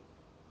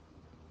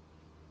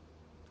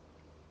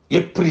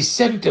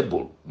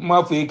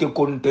ma fe ke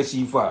konta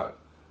sifa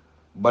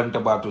banta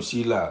bato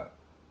sila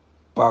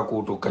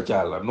pako to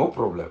kachala no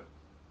problem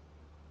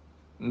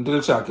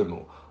ndel sake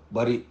no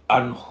bari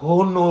an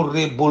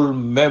honorable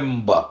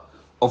member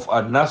of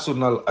a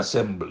National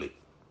Assembly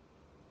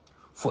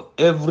for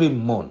every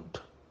month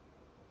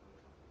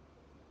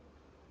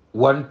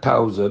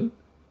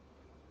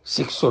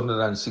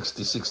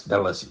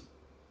 $1,666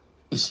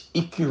 is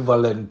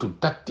equivalent to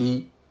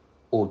 $30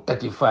 or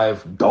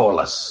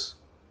 $35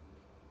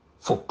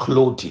 for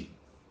clothing.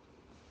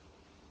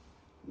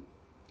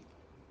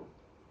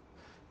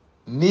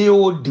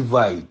 Neo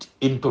divide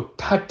into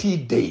 30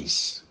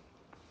 days.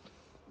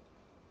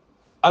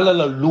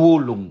 Alala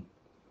luolung.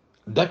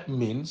 That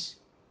means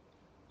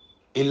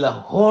ila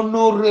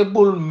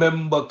honorable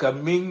member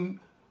coming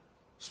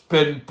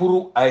spend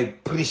puru ay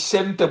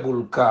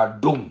presentable ka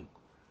dum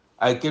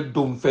ay ke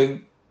dum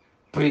feng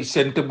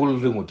presentable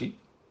ringoti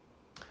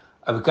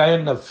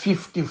abikaya na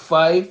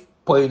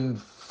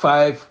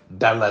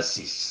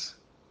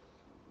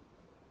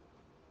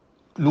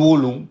 $55.5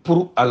 lulung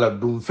puru ala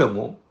dum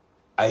fengo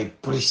ay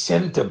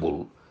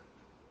presentable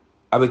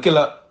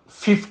abikela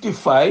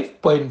 $55.5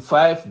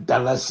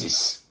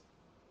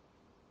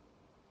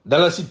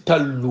 dalasi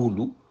tal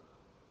lulu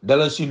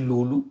dalasi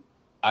lulu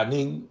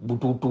aning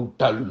bututu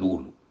tal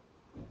lulu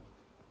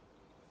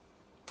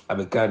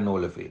abeka no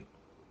le fe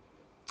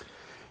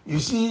you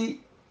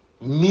see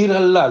mira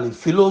lali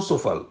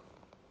philosophical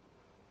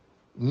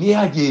ni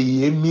aje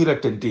ye mira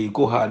tente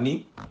ko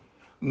hani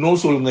no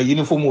sol nga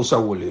uniform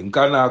sawole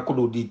nkana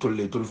ko di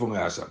tolle fo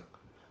nga asan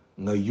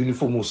nga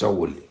uniform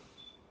sawole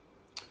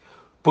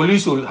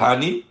police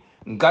hani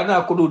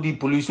nkana ko di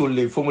police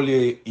le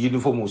fomole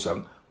uniform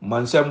sang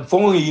man sam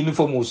fongo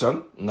uniform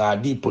sang nga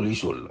di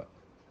police la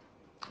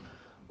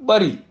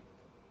bari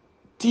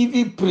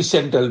TV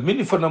presenter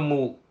mini fana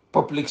mu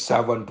public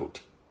servant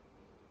oti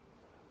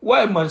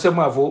why man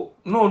sama fo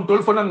non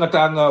tol fana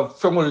ngata nga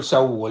fengol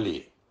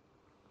sawole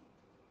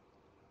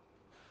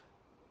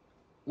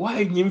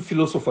why nyim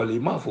philosophically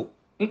mafo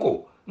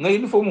nko nga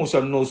uniform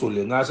sang no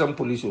sole nga sam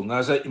police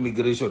nga sa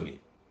immigration ni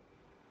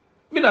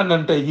mina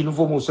nanta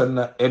uniform sang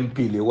na MP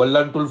le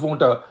wala tol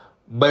fonta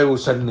bayo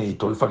sang ne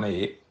tol fana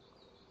ye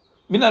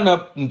mina na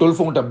tol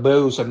fonta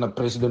bayo sang na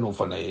president of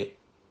fana ye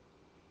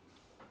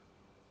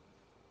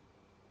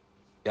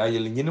ya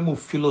yele nyine mu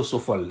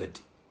philosophical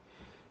leti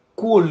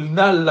kuol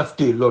na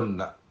lafte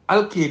lonna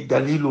alke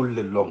dalilul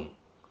le long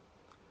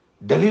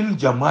dalil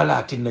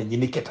jamala tinna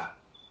nyini keta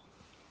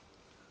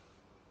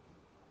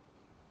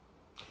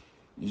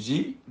you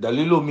see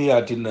dalilo mi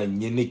atina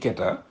nyini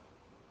keta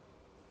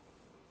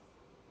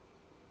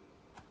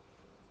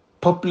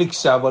public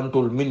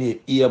servantol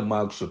mini iya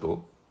mark soto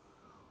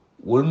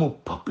wolmo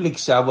public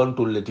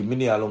servantol leti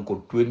mini alon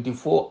ko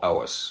 24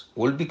 hours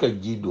wol bika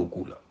jido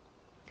kula.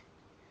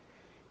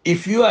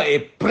 If you are a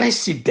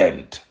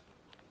president,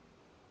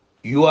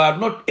 you are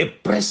not a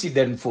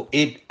president for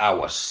 8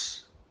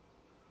 hours.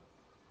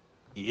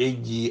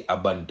 Yeji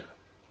abanda.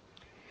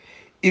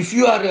 If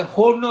you are a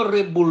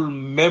honorable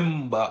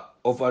member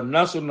of a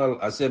national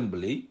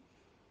assembly,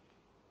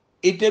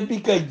 ite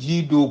bika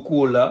jido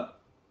kula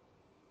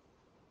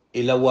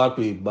ila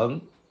watu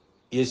ibang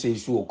yese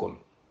suokon.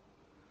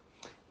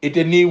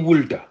 Ite ni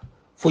wulta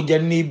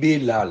fojanni be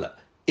lala.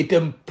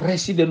 Ite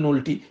president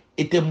ulti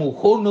ite mu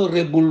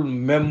honorable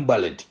member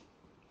leti.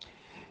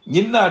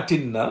 Nyina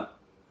tinna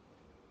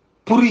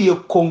pour ye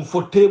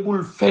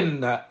comfortable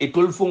fenna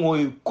itol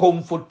fongo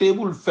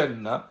comfortable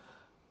fenna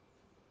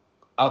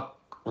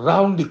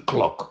around the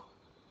clock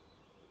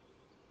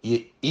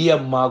ye iya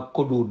ma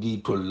kodo di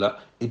tolla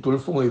itol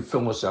fongo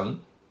fengo sang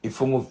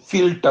ifongo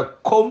filter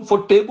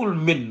comfortable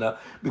minna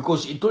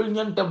because itol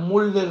nyanta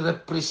mulle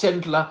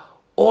represent la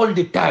all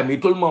the time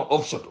itol ma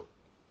offsoto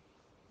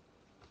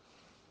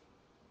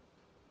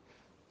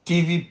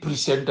TV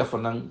presenter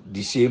fanang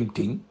the same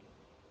thing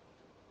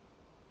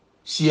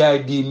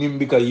CID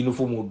mimbika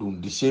uniform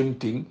dun the same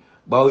thing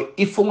bawe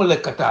ifongo le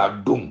kata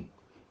dum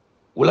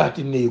wala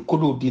tinne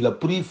kodo di la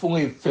pri fongo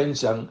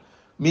fensang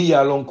mi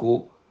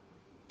yalonko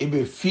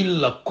ebe feel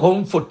la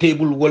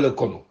comfortable wala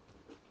kono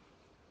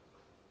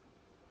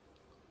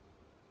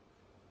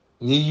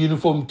ni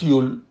uniform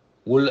tiol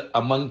wala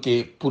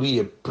amanke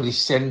pri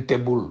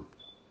presentable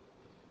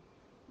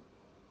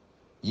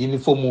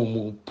uniform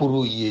mu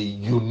puru ye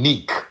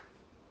unique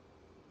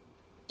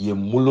ye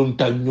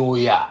mulunta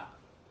nyoya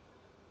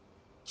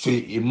so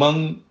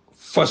imang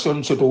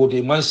fashion soto woto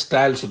imang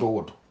style soto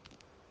woto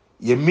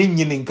ye min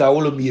nyinin ka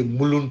wala ye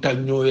mulunta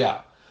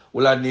nyoya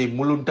wala ne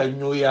mulunta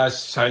nyoya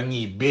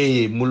sangi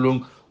be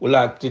mulun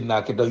wala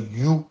akina kita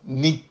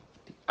unique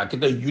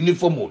akita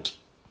uniform woto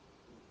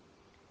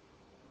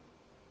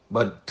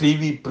but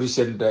TV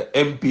presenter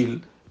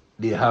MPL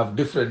they have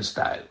different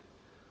style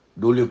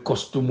dole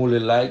costume le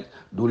like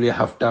dole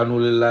haftano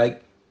le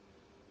like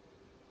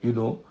you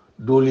know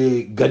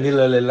dole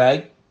ganila le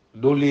like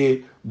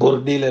dole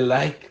bordele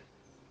like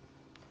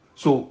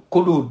so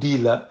kodo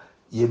dila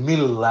ye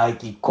mil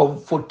like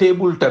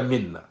comfortable ta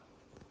minna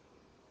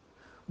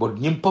but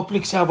nyim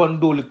public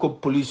servant dole ko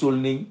police ol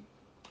ning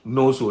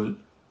no sol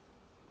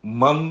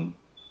mang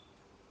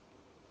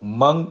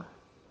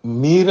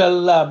mira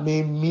la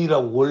me mira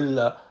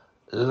wala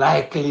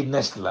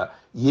likeliness la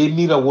ye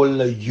mira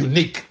wala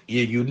unique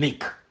ye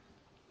unique.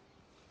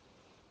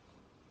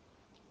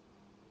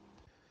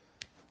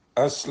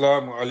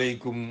 Assalamu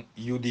alaikum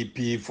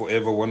UDP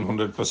forever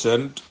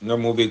 100%.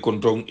 Namobe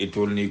kontong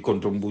etolni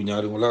kontong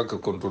bunyari wala ka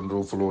kontong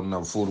roflo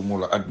na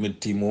formula admit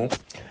timo.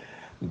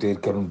 Der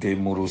karunte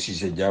moro si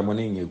se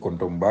jamani ngi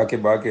kontong bake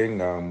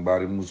nga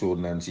mbari muso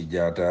nan si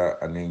jata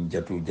anen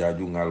jatu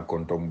jaju ngal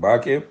kontong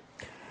bake.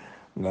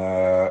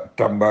 Na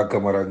tamba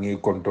kamara ngi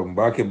kontong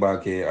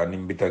bake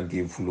anin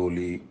bitanki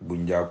fuloli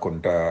bunja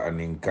konta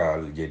anin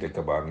kal jete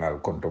kaba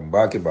ngal kontong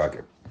bake.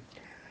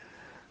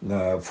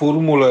 Na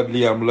formula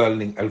liam lal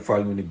ning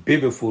alfal mini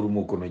bebe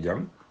forumo kono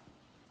jam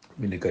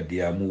mini ka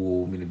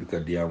diamu mini bika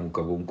diamu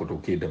kabon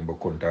koto ke damba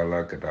konta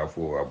la kata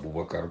fo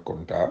Abubakar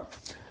konta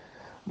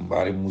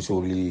mbari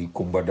musoli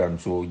kumba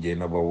danso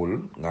jena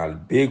bawol ngal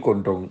be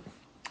kontong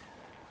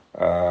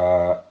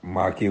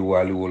make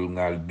wali wol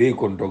ngal be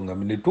kontong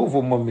mini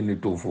tofo mini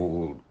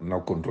tofo na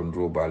konton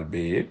robal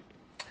be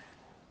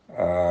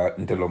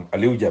ntelom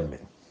Alieu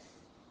jammeh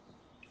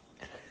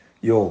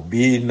yo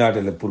bi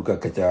natale pour ka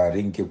kacha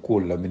rinke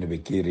kol la mine be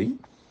kiri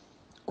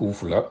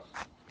kufla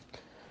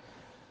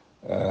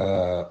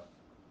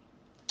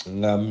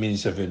nga min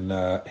seven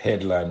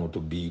headline to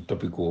be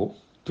topico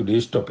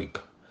today's topic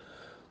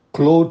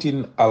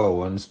clothing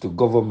allowance to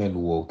government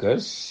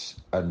workers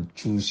and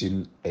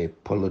choosing a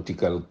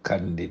political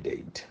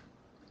candidate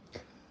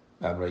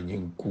amra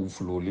nyin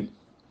kufloli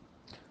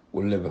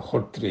wolle be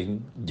hotring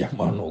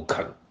jamano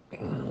kan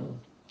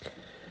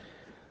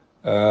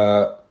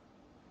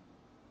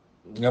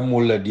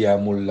ngamulla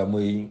diamulla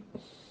muy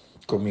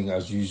coming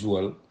as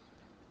usual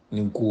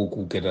nin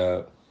ku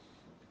keda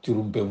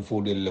turumpen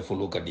fodel le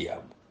folo ka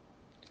diam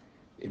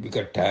e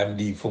bika time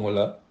di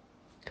fomola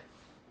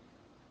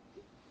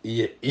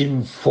ye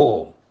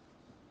inform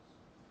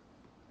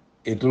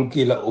e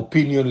tulki la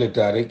opinion le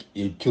tarek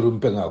e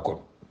turumpen akon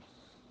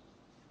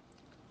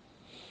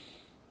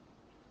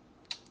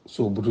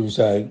so butun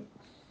say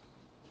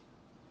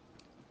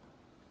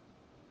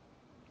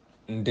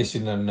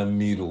ndesina na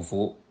miro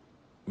fo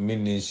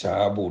minni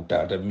sahabu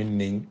tata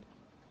minni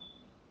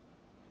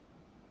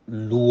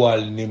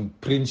luwal nim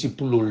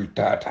principalul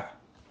tata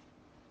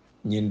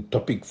nyin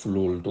topic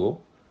flol to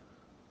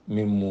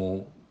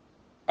mimu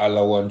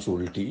allowance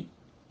ulti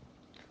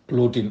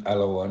clothing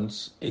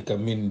allowance e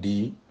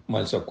kamindi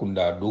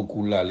malsakunda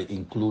doku lali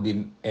including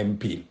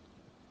MP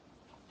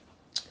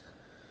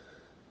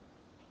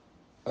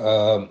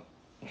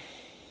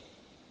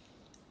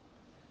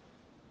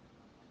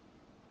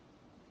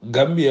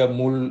Gambia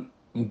mul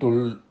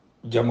mtul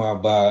jama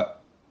ba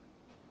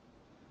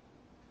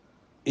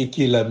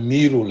ikila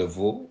miro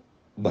levo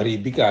bari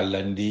bika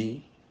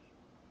landi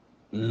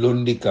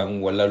londi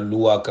kan wala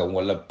luwa kan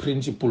wala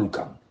principle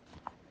kan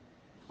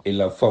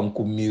ila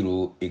fanku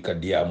miro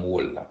ikadiamu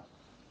wala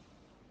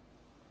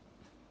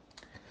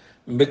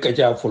mbeka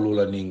cha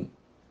folula ning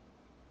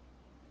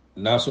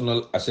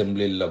National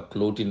Assembly la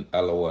clothing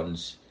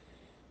allowance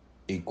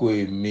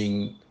ikwe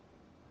ming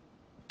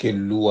ke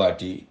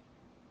luwati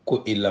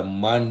ko ila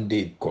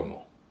mandate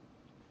kono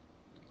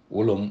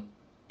wolom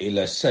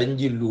ila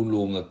sanji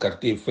lulo nga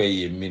karte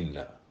faye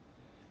minna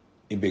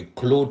ibe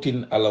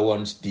clothing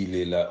allowance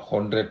dile la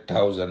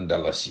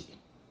 $100,000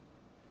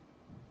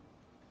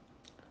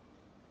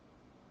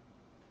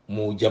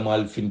 mu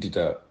jamal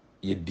fintita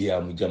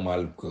yeddiya mu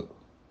jamal ko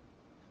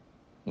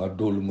nga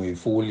dol moy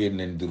fowle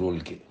nen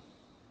dirol ke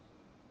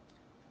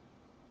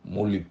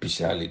muli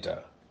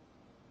pisalita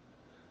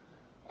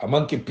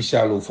amanke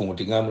pisalo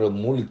fonti ngamra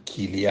muli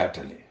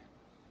kiliyatale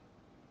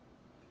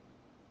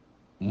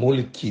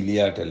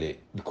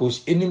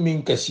because any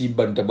min kasi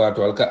banta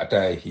bato alka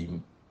ataya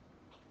him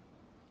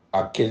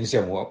a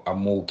kensemo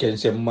amo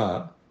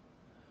kensema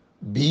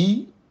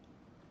bi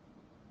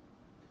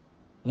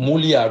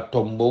muli ya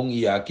tombong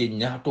ya ke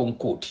nyaton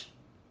koti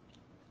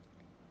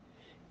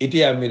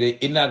ite amire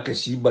ina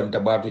kasi banta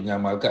bato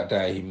nyama alka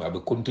ataya him abe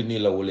continue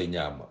la wole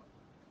nyama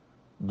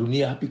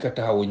dunia hapi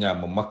katawo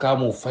nyama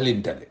makamo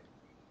falintale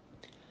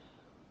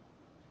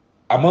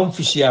aman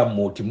fisiya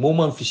moti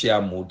moman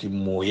fisiya moti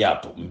mo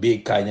yato mbe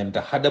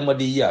kanyanta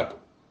hadamadi yato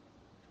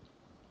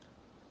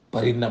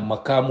parina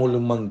makamul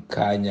man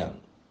kanyang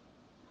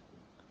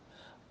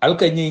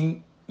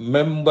alkanyin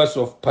members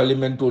of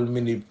parliament ol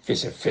mini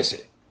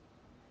fese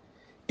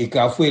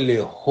ikafuele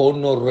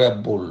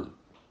honorable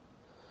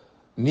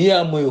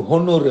niya moy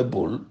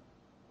honorable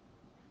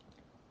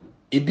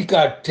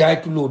ibika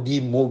title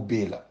di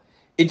mobila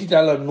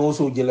ititala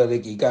noso jela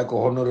rek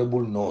ikako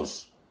honorable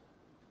nos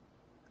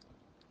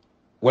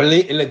wale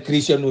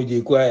electrician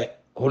oje kwa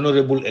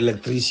honorable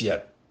electrician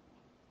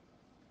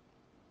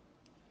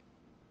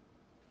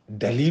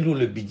dalilu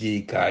le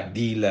bije ka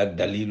dila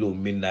dalilu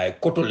minna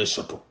koto le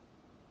soto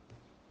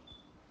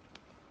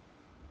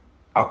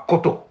a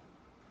koto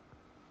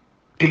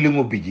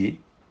tilingo bije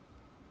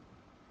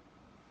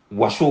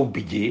waso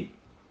bije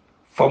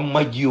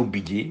famajio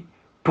bije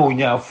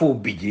tonya fo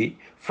bije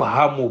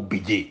fahamo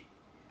bije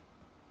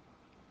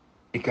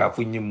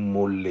ikafu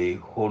nyimole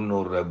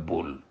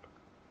honorable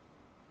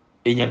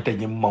enyanta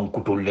nyim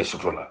mankuto le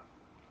soto la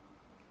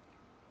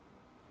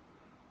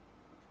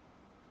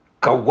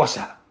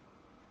kawasa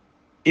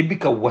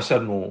ibika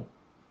wasano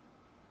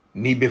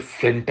ni be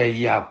fenta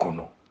ya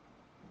kono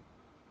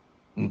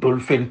ndol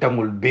fenta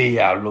mul be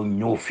ya lo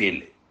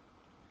nyofele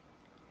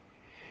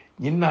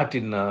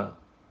nyinatina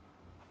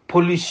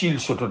polisil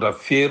sotota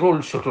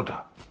ferol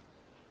sotota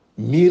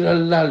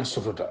miralal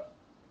sotota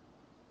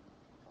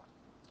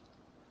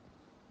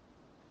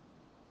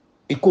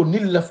iko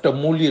nil lafta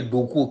molie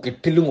doku ke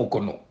telingo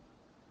kono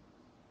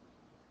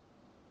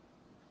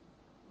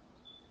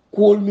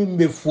kol min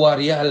be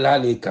fuaria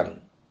lale kan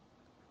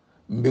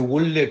mbe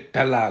wolle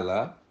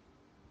talala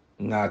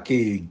nga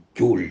ke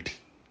joldi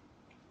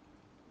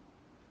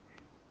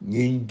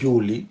nyin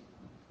joli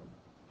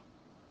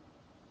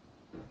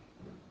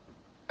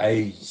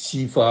ay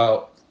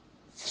sifa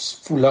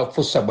fula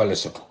fo sabale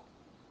soto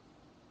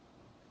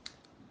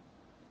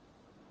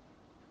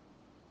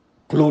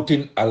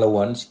clothing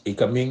allowance e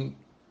coming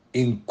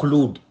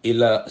include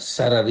ila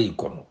salary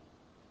kono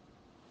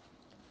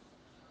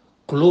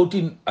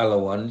clothing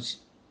allowance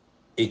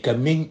e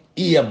coming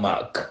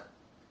earmark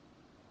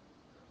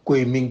ko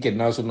minke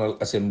National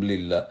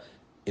Assembly la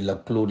ila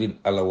clothing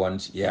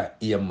allowance ya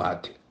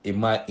earmark e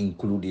ma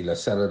include ila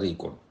salary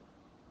kono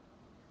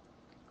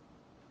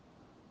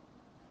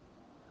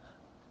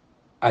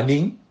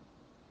aning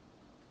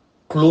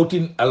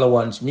clothing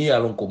allowance mi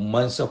alon ko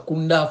mansa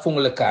kunda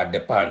fongle ka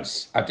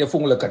dépense ate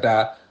fongle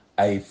kata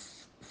ay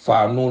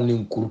fano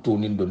nin kurto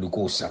nin do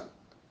ko sa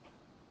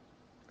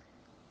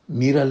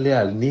mira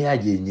leal ni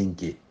aje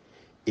nyinke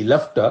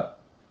ilafta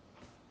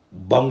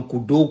banku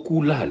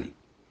doku lali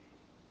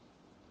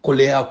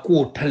kole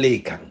ako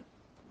talekan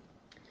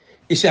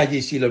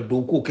isaje sila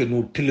doku ke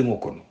no tilingo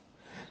kono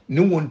ni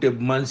wonte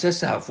mansa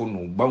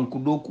safunu banku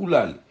doku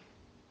lali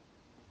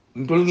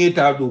ntol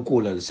ngeta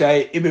doku lali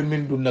sai ebe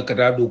min dun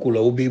nakata doku la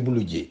obe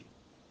buluje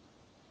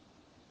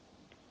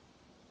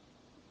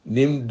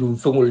nim dum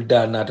fengol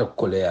da nata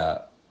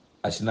kolea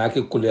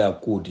asinake kolea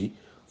kodi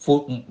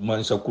fo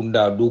mansa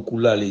kunda doku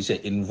lali se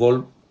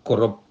involve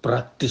corrupt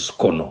practice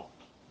kono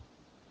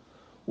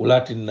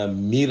ulatin na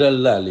mira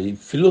lali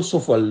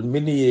philosophical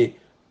mini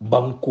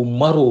banku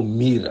maro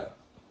mira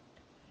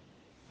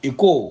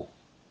iko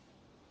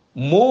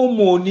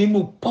momo ni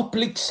mu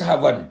public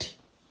servant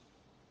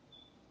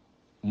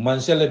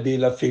mansala be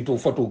la feto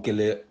fato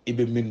kele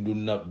ibe min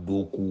dunna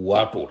doku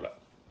wato la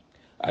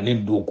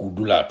anin doku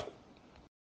dulato